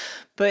lately.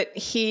 But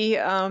he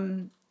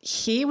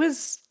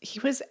was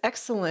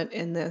excellent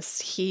in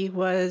this. He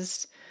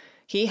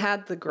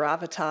had the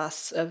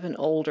gravitas of an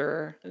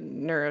older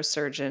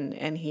neurosurgeon,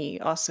 and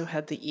he also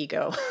had the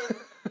ego.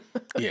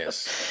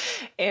 Yes.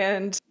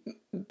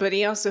 But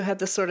he also had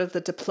the sort of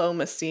the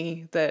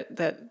diplomacy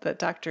that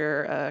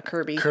Dr.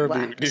 Kirby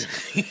lacked.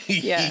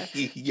 Yeah.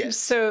 Yes.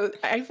 So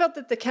I felt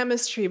that the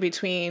chemistry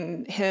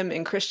between him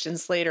and Christian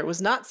Slater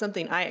was not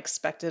something I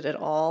expected at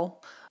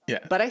all.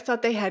 Yeah. But I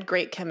thought they had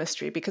great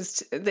chemistry,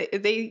 because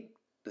the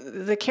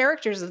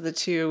characters of the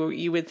two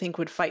you would think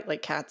would fight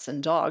like cats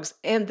and dogs,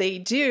 and they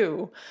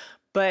do,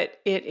 but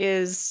it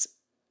is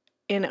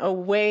in a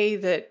way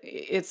that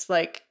it's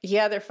like,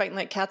 yeah, they're fighting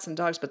like cats and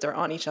dogs, but they're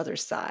on each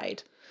other's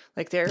side.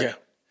 Like they're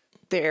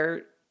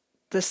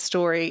the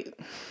story.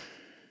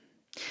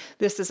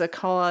 This is a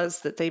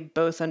cause that they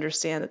both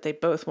understand, that they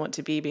both want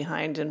to be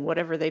behind, and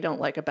whatever they don't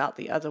like about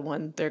the other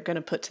one, they're going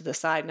to put to the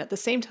side. And at the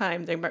same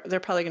time, they're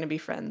probably going to be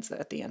friends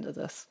at the end of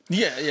this.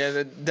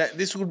 Yeah. That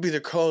this would be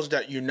the cause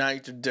that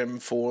united them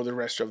for the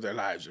rest of their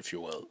lives, if you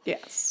will.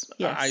 Yes.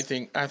 I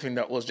think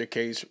that was the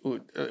case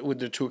with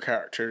the two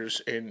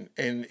characters, and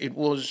it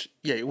was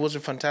a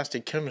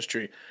fantastic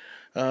chemistry.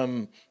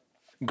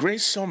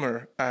 Grace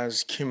Summer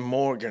as Kim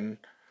Morgan,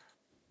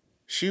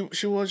 she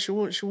was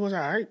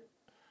alright.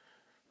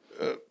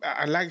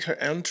 I liked her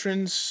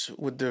entrance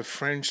with the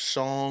French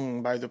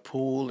song by the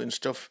pool and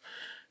stuff.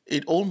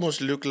 It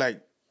almost looked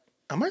like,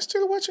 am I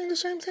still watching the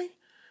same thing?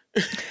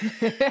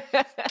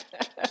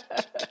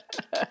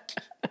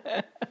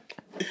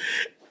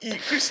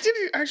 Christine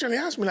actually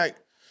asked me, like,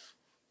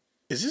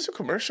 is this a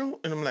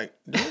commercial? And I'm like,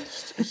 no,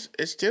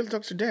 it's still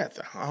Dr. Death.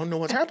 I don't know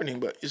what's happening,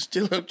 but it's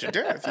still Dr.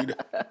 Death. You know?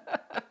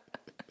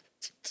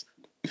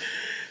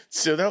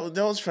 So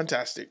that was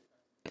fantastic.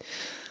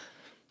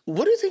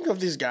 What do you think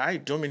of this guy,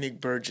 Dominic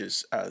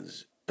Burgess,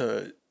 as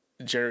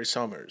Jerry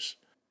Summers?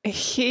 I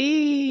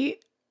think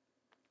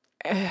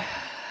I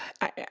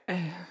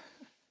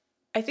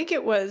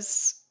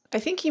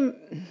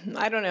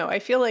don't know. I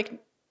feel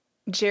like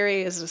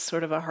Jerry is a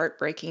sort of a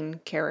heartbreaking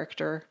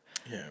character.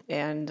 Yeah.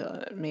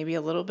 And maybe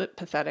a little bit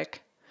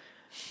pathetic.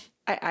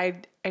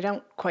 I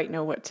don't quite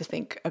know what to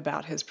think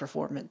about his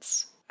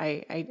performance.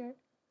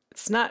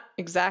 It's not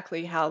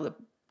exactly how the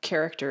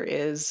character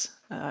is,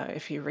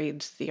 if you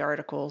read the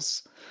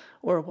articles,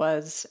 or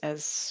was,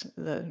 as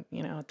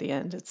at the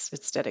end,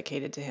 it's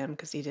dedicated to him,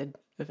 because he did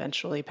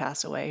eventually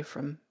pass away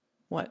from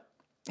what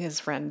his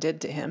friend did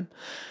to him.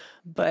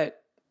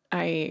 But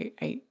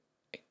I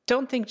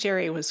don't think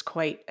Jerry was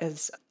quite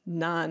as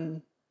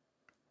non-savvy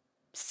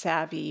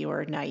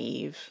or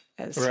naive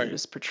as he Right.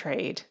 was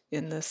portrayed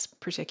in this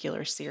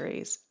particular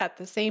series. At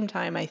the same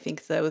time, I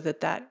think, though,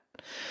 that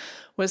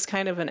was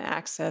kind of an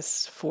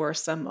access for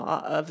some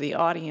of the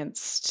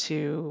audience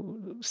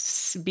to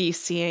be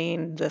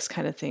seeing this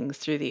kind of thing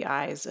through the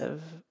eyes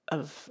of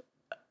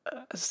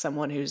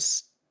someone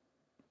who's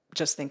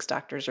just thinks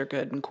doctors are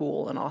good and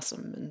cool and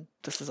awesome and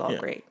this is all Yeah.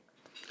 great.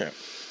 Yeah.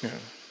 Yeah.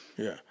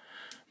 Yeah.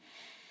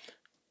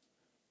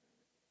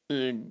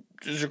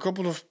 There's a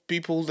couple of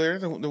people there.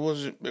 There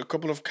was a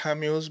couple of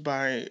cameos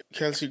by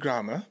Kelsey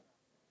Grammer,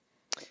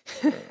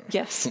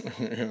 Yes.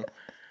 you know,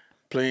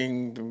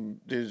 playing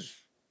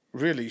this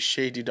really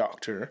shady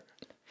doctor.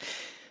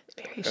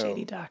 Very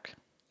shady doc.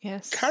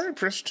 Yes. Carrie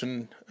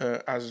Preston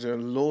as the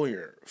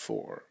lawyer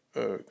for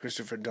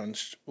Christopher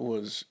Dunst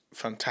was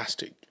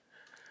fantastic.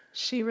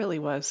 She really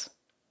was.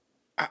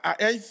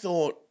 I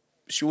thought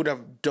she would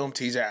have dumped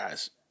his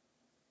ass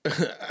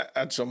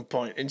at some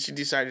point, and she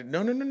decided,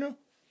 no,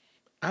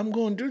 I'm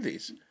going to do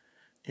this,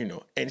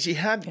 And she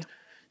had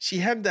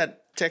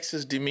that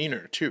Texas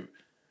demeanor too,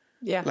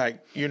 Yeah.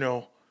 like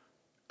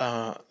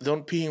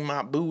don't pee in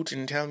my boot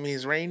and tell me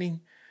it's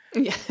raining.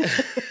 Yeah.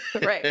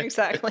 Right,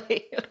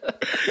 exactly.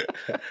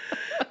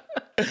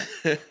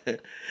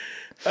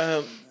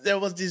 There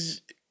was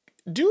this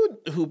dude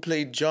who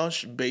played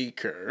Josh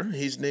Baker.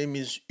 His name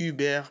is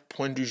Hubert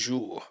Point du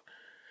Jour.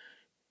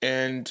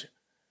 And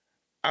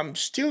I'm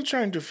still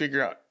trying to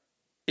figure out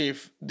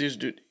if this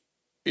dude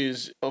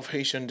is of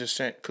Haitian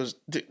descent, because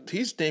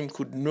his name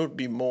could not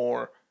be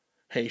more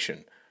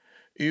Haitian.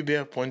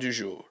 Hubert Point du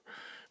Jour.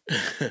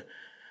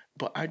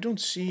 But I don't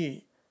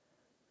see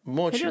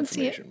much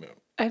information.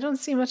 I don't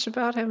see much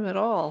about him at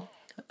all.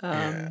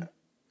 Yeah.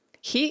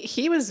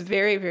 He was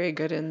very, very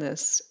good in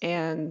this,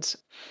 and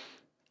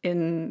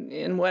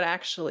in what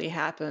actually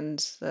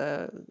happened,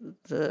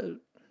 the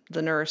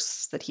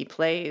nurse that he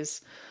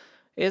plays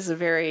is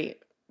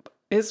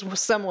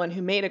someone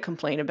who made a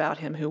complaint about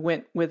him, who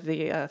went with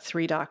the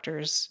 3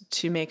 doctors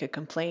to make a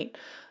complaint,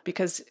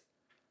 because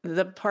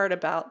the part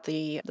about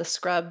the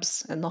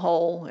scrubs and the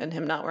hole and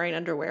him not wearing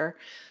underwear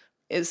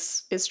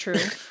is true,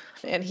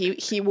 and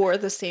he wore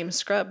the same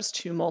scrubs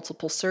to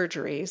multiple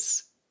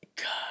surgeries.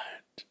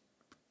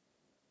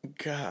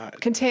 God.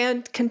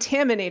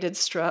 Contaminated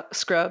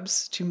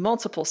scrubs to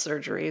multiple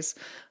surgeries,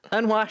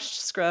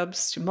 unwashed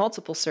scrubs to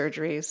multiple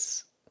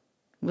surgeries,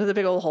 with a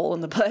big old hole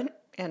in the butt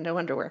and no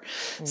underwear.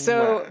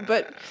 So,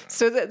 Wow.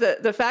 so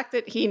the fact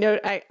that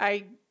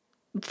I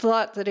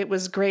thought that it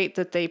was great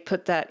that they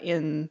put that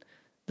in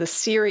the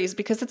series,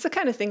 because it's the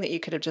kind of thing that you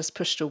could have just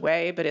pushed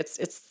away, but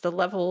it's the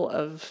level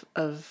of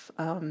detail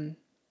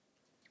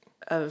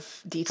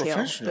that they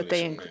Professionalism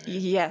in it.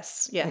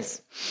 yes.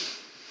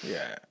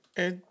 Yeah.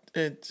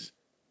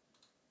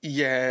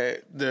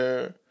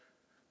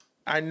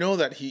 I know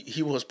that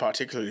he was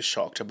particularly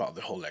shocked about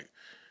the whole, like,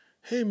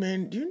 hey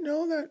man, do you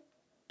know that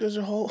there's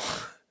a hole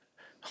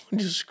on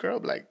your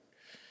scrub, like,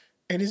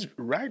 and it's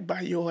right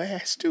by your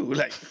ass too.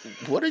 Like,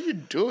 what are you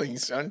doing,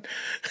 son?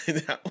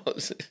 That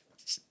was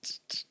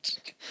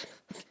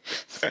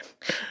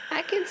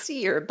I can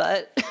see your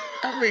butt.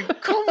 I mean,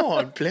 come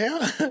on, player.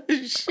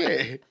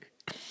 Shit.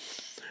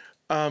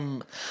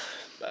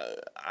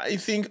 I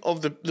think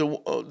of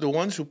the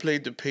ones who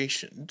played the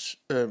patients,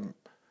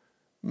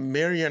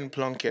 Marianne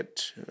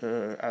Plunkett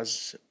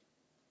as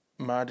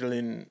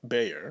Madeleine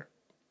Bayer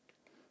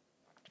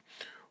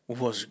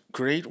was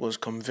great, was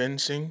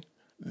convincing.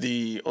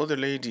 The other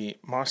lady,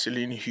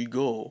 Marceline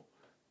Hugo,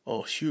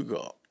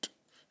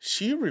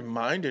 she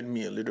reminded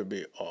me a little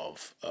bit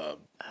of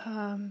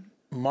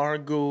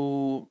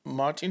Margot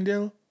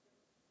Martindale.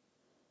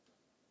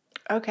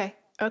 Okay,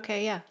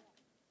 yeah.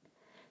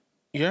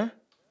 Yeah?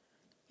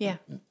 Yeah.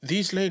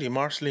 This lady,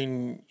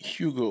 Marceline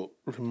Hugo,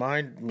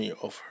 reminded me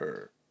of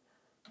her.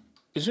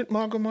 Is it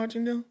Margot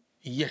Martindale?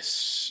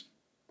 Yes,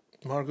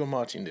 Margot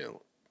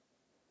Martindale.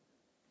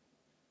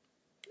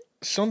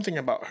 Something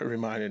about her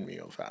reminded me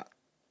of that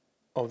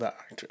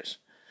actress.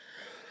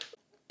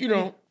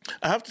 I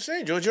have to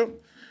say, Jojo,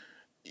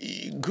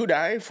 good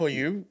eye for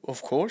you,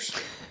 of course.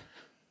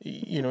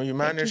 You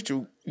managed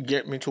to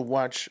get me to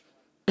watch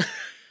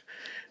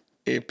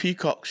a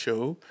Peacock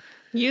show.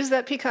 Use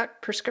that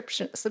Peacock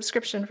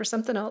subscription for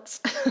something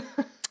else.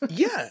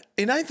 Yeah,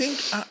 and I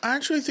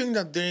actually think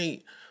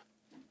that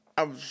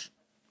I've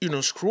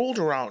scrolled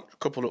around a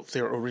couple of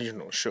their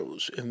original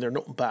shows, and they're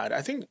not bad.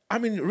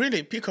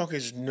 Really, Peacock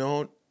is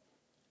not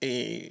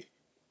a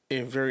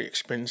very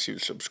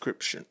expensive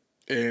subscription,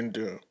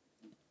 and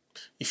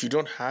if you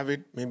don't have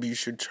it, maybe you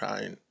should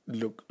try and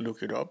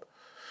look it up.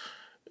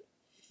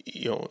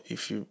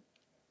 If you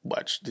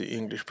watch the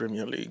English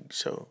Premier League,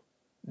 so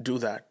do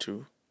that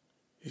too,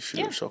 if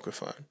you're a soccer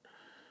fan.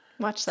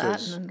 Watch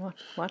that, and then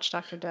watch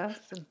Dr.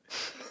 Death. And...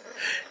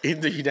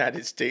 In the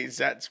United States,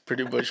 that's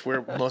pretty much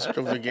where most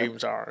of the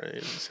games are.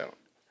 And so,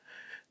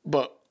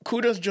 but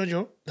kudos,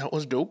 Jojo. That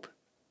was dope.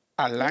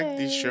 I liked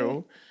this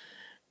show,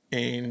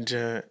 and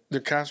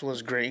the cast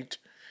was great.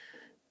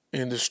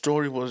 And the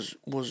story was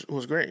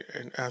great.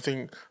 And I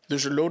think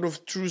there's a lot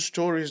of true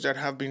stories that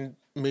have been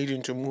made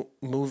into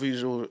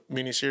movies or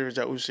miniseries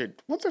that we said,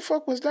 what the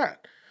fuck was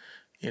that?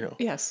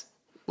 Yes.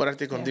 But I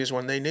think on this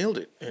one, they nailed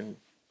it. And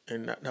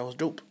that was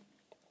dope.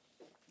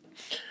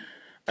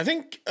 I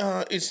think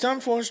it's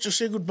time for us to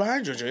say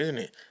goodbye, Jojo, isn't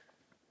it?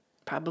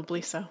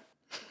 Probably so.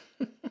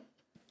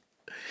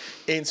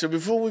 And so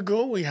before we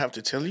go, we have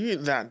to tell you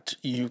that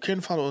you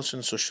can follow us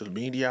on social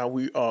media.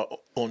 We are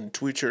on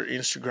Twitter,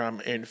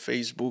 Instagram, and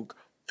Facebook,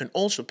 and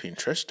also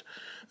Pinterest.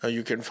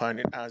 You can find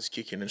it as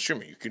Kicking and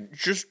Streaming. You can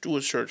just do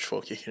a search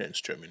for Kicking and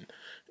Streaming,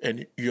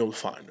 and you'll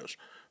find us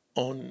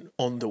on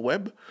the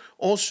web.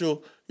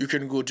 Also, you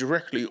can go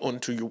directly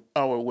onto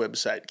our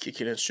website,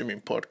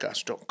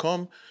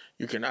 kickingandstreamingpodcast.com.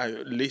 You can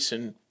either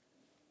listen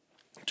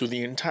to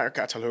the entire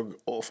catalog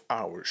of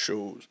our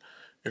shows,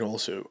 and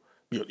also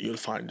you'll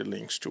find the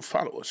links to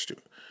follow us too.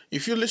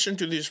 If you listen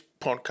to this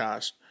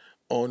podcast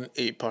on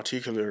a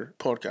particular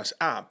podcast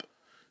app,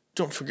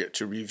 don't forget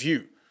to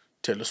review.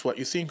 Tell us what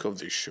you think of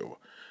this show.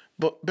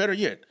 But better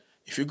yet,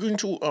 if you're going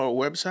to our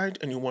website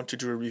and you want to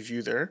do a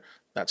review there,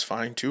 that's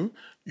fine too.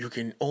 You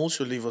can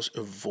also leave us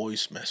a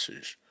voice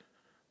message,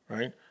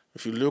 right?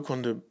 If you look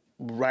on the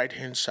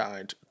right-hand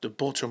side, the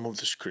bottom of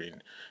the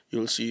screen,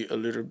 you'll see a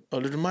little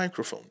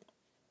microphone.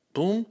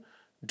 Boom,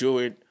 do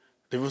it.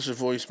 Leave us a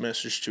voice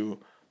message too.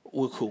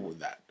 We're cool with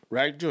that.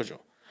 Right, Jojo?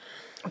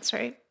 That's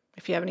right.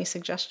 If you have any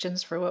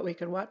suggestions for what we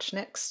could watch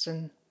next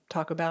and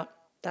talk about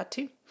that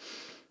too.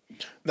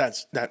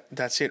 That's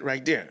it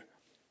right there.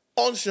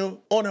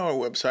 Also, on our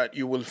website,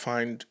 you will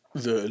find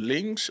the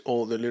links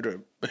or the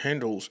little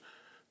handles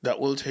that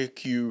will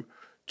take you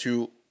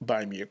to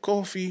Buy Me a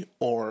Coffee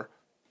or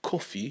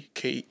Ko-fi,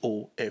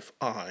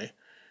 K-O-F-I,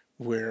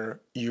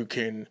 where you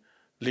can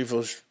leave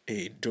us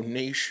a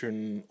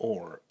donation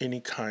or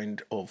any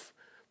kind of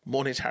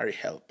monetary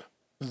help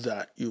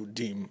that you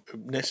deem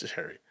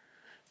necessary.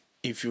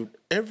 If you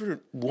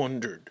ever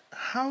wondered,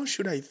 how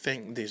should I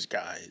thank these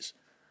guys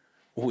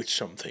with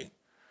something,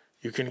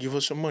 you can give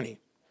us some money.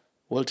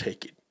 We'll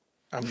take it.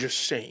 I'm just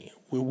saying,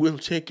 we will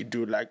take it,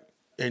 dude. Like,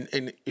 and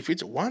if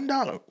it's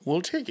 $1,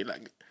 we'll take it.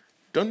 Like,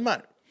 doesn't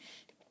matter.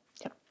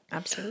 Yep,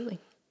 absolutely.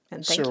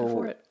 And thank you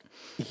for it.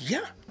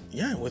 Yeah.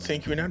 Well,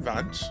 thank you in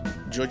advance,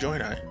 Jojo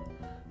and I,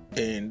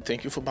 and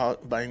thank you for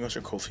buying us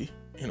a coffee.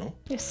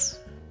 Yes.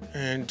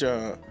 And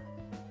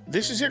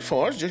this is it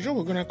for us, Jojo.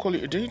 We're gonna call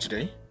it a day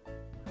today,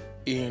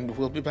 and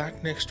we'll be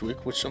back next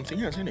week with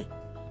something else, innit?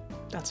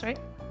 That's right.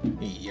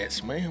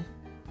 Yes, ma'am.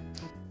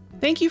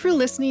 Thank you for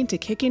listening to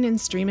Kickin' and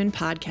Streamin'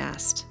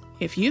 Podcast.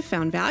 If you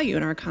found value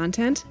in our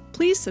content,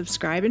 please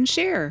subscribe and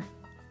share.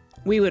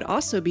 We would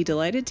also be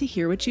delighted to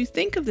hear what you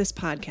think of this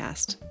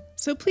podcast.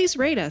 So please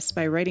rate us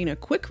by writing a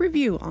quick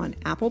review on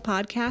Apple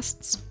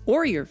Podcasts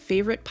or your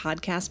favorite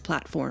podcast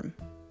platform.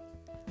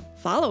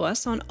 Follow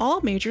us on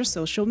all major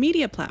social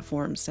media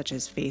platforms such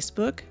as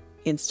Facebook,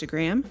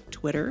 Instagram,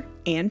 Twitter,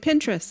 and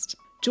Pinterest.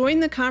 Join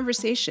the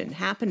conversation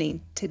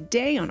happening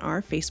today on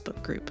our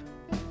Facebook group.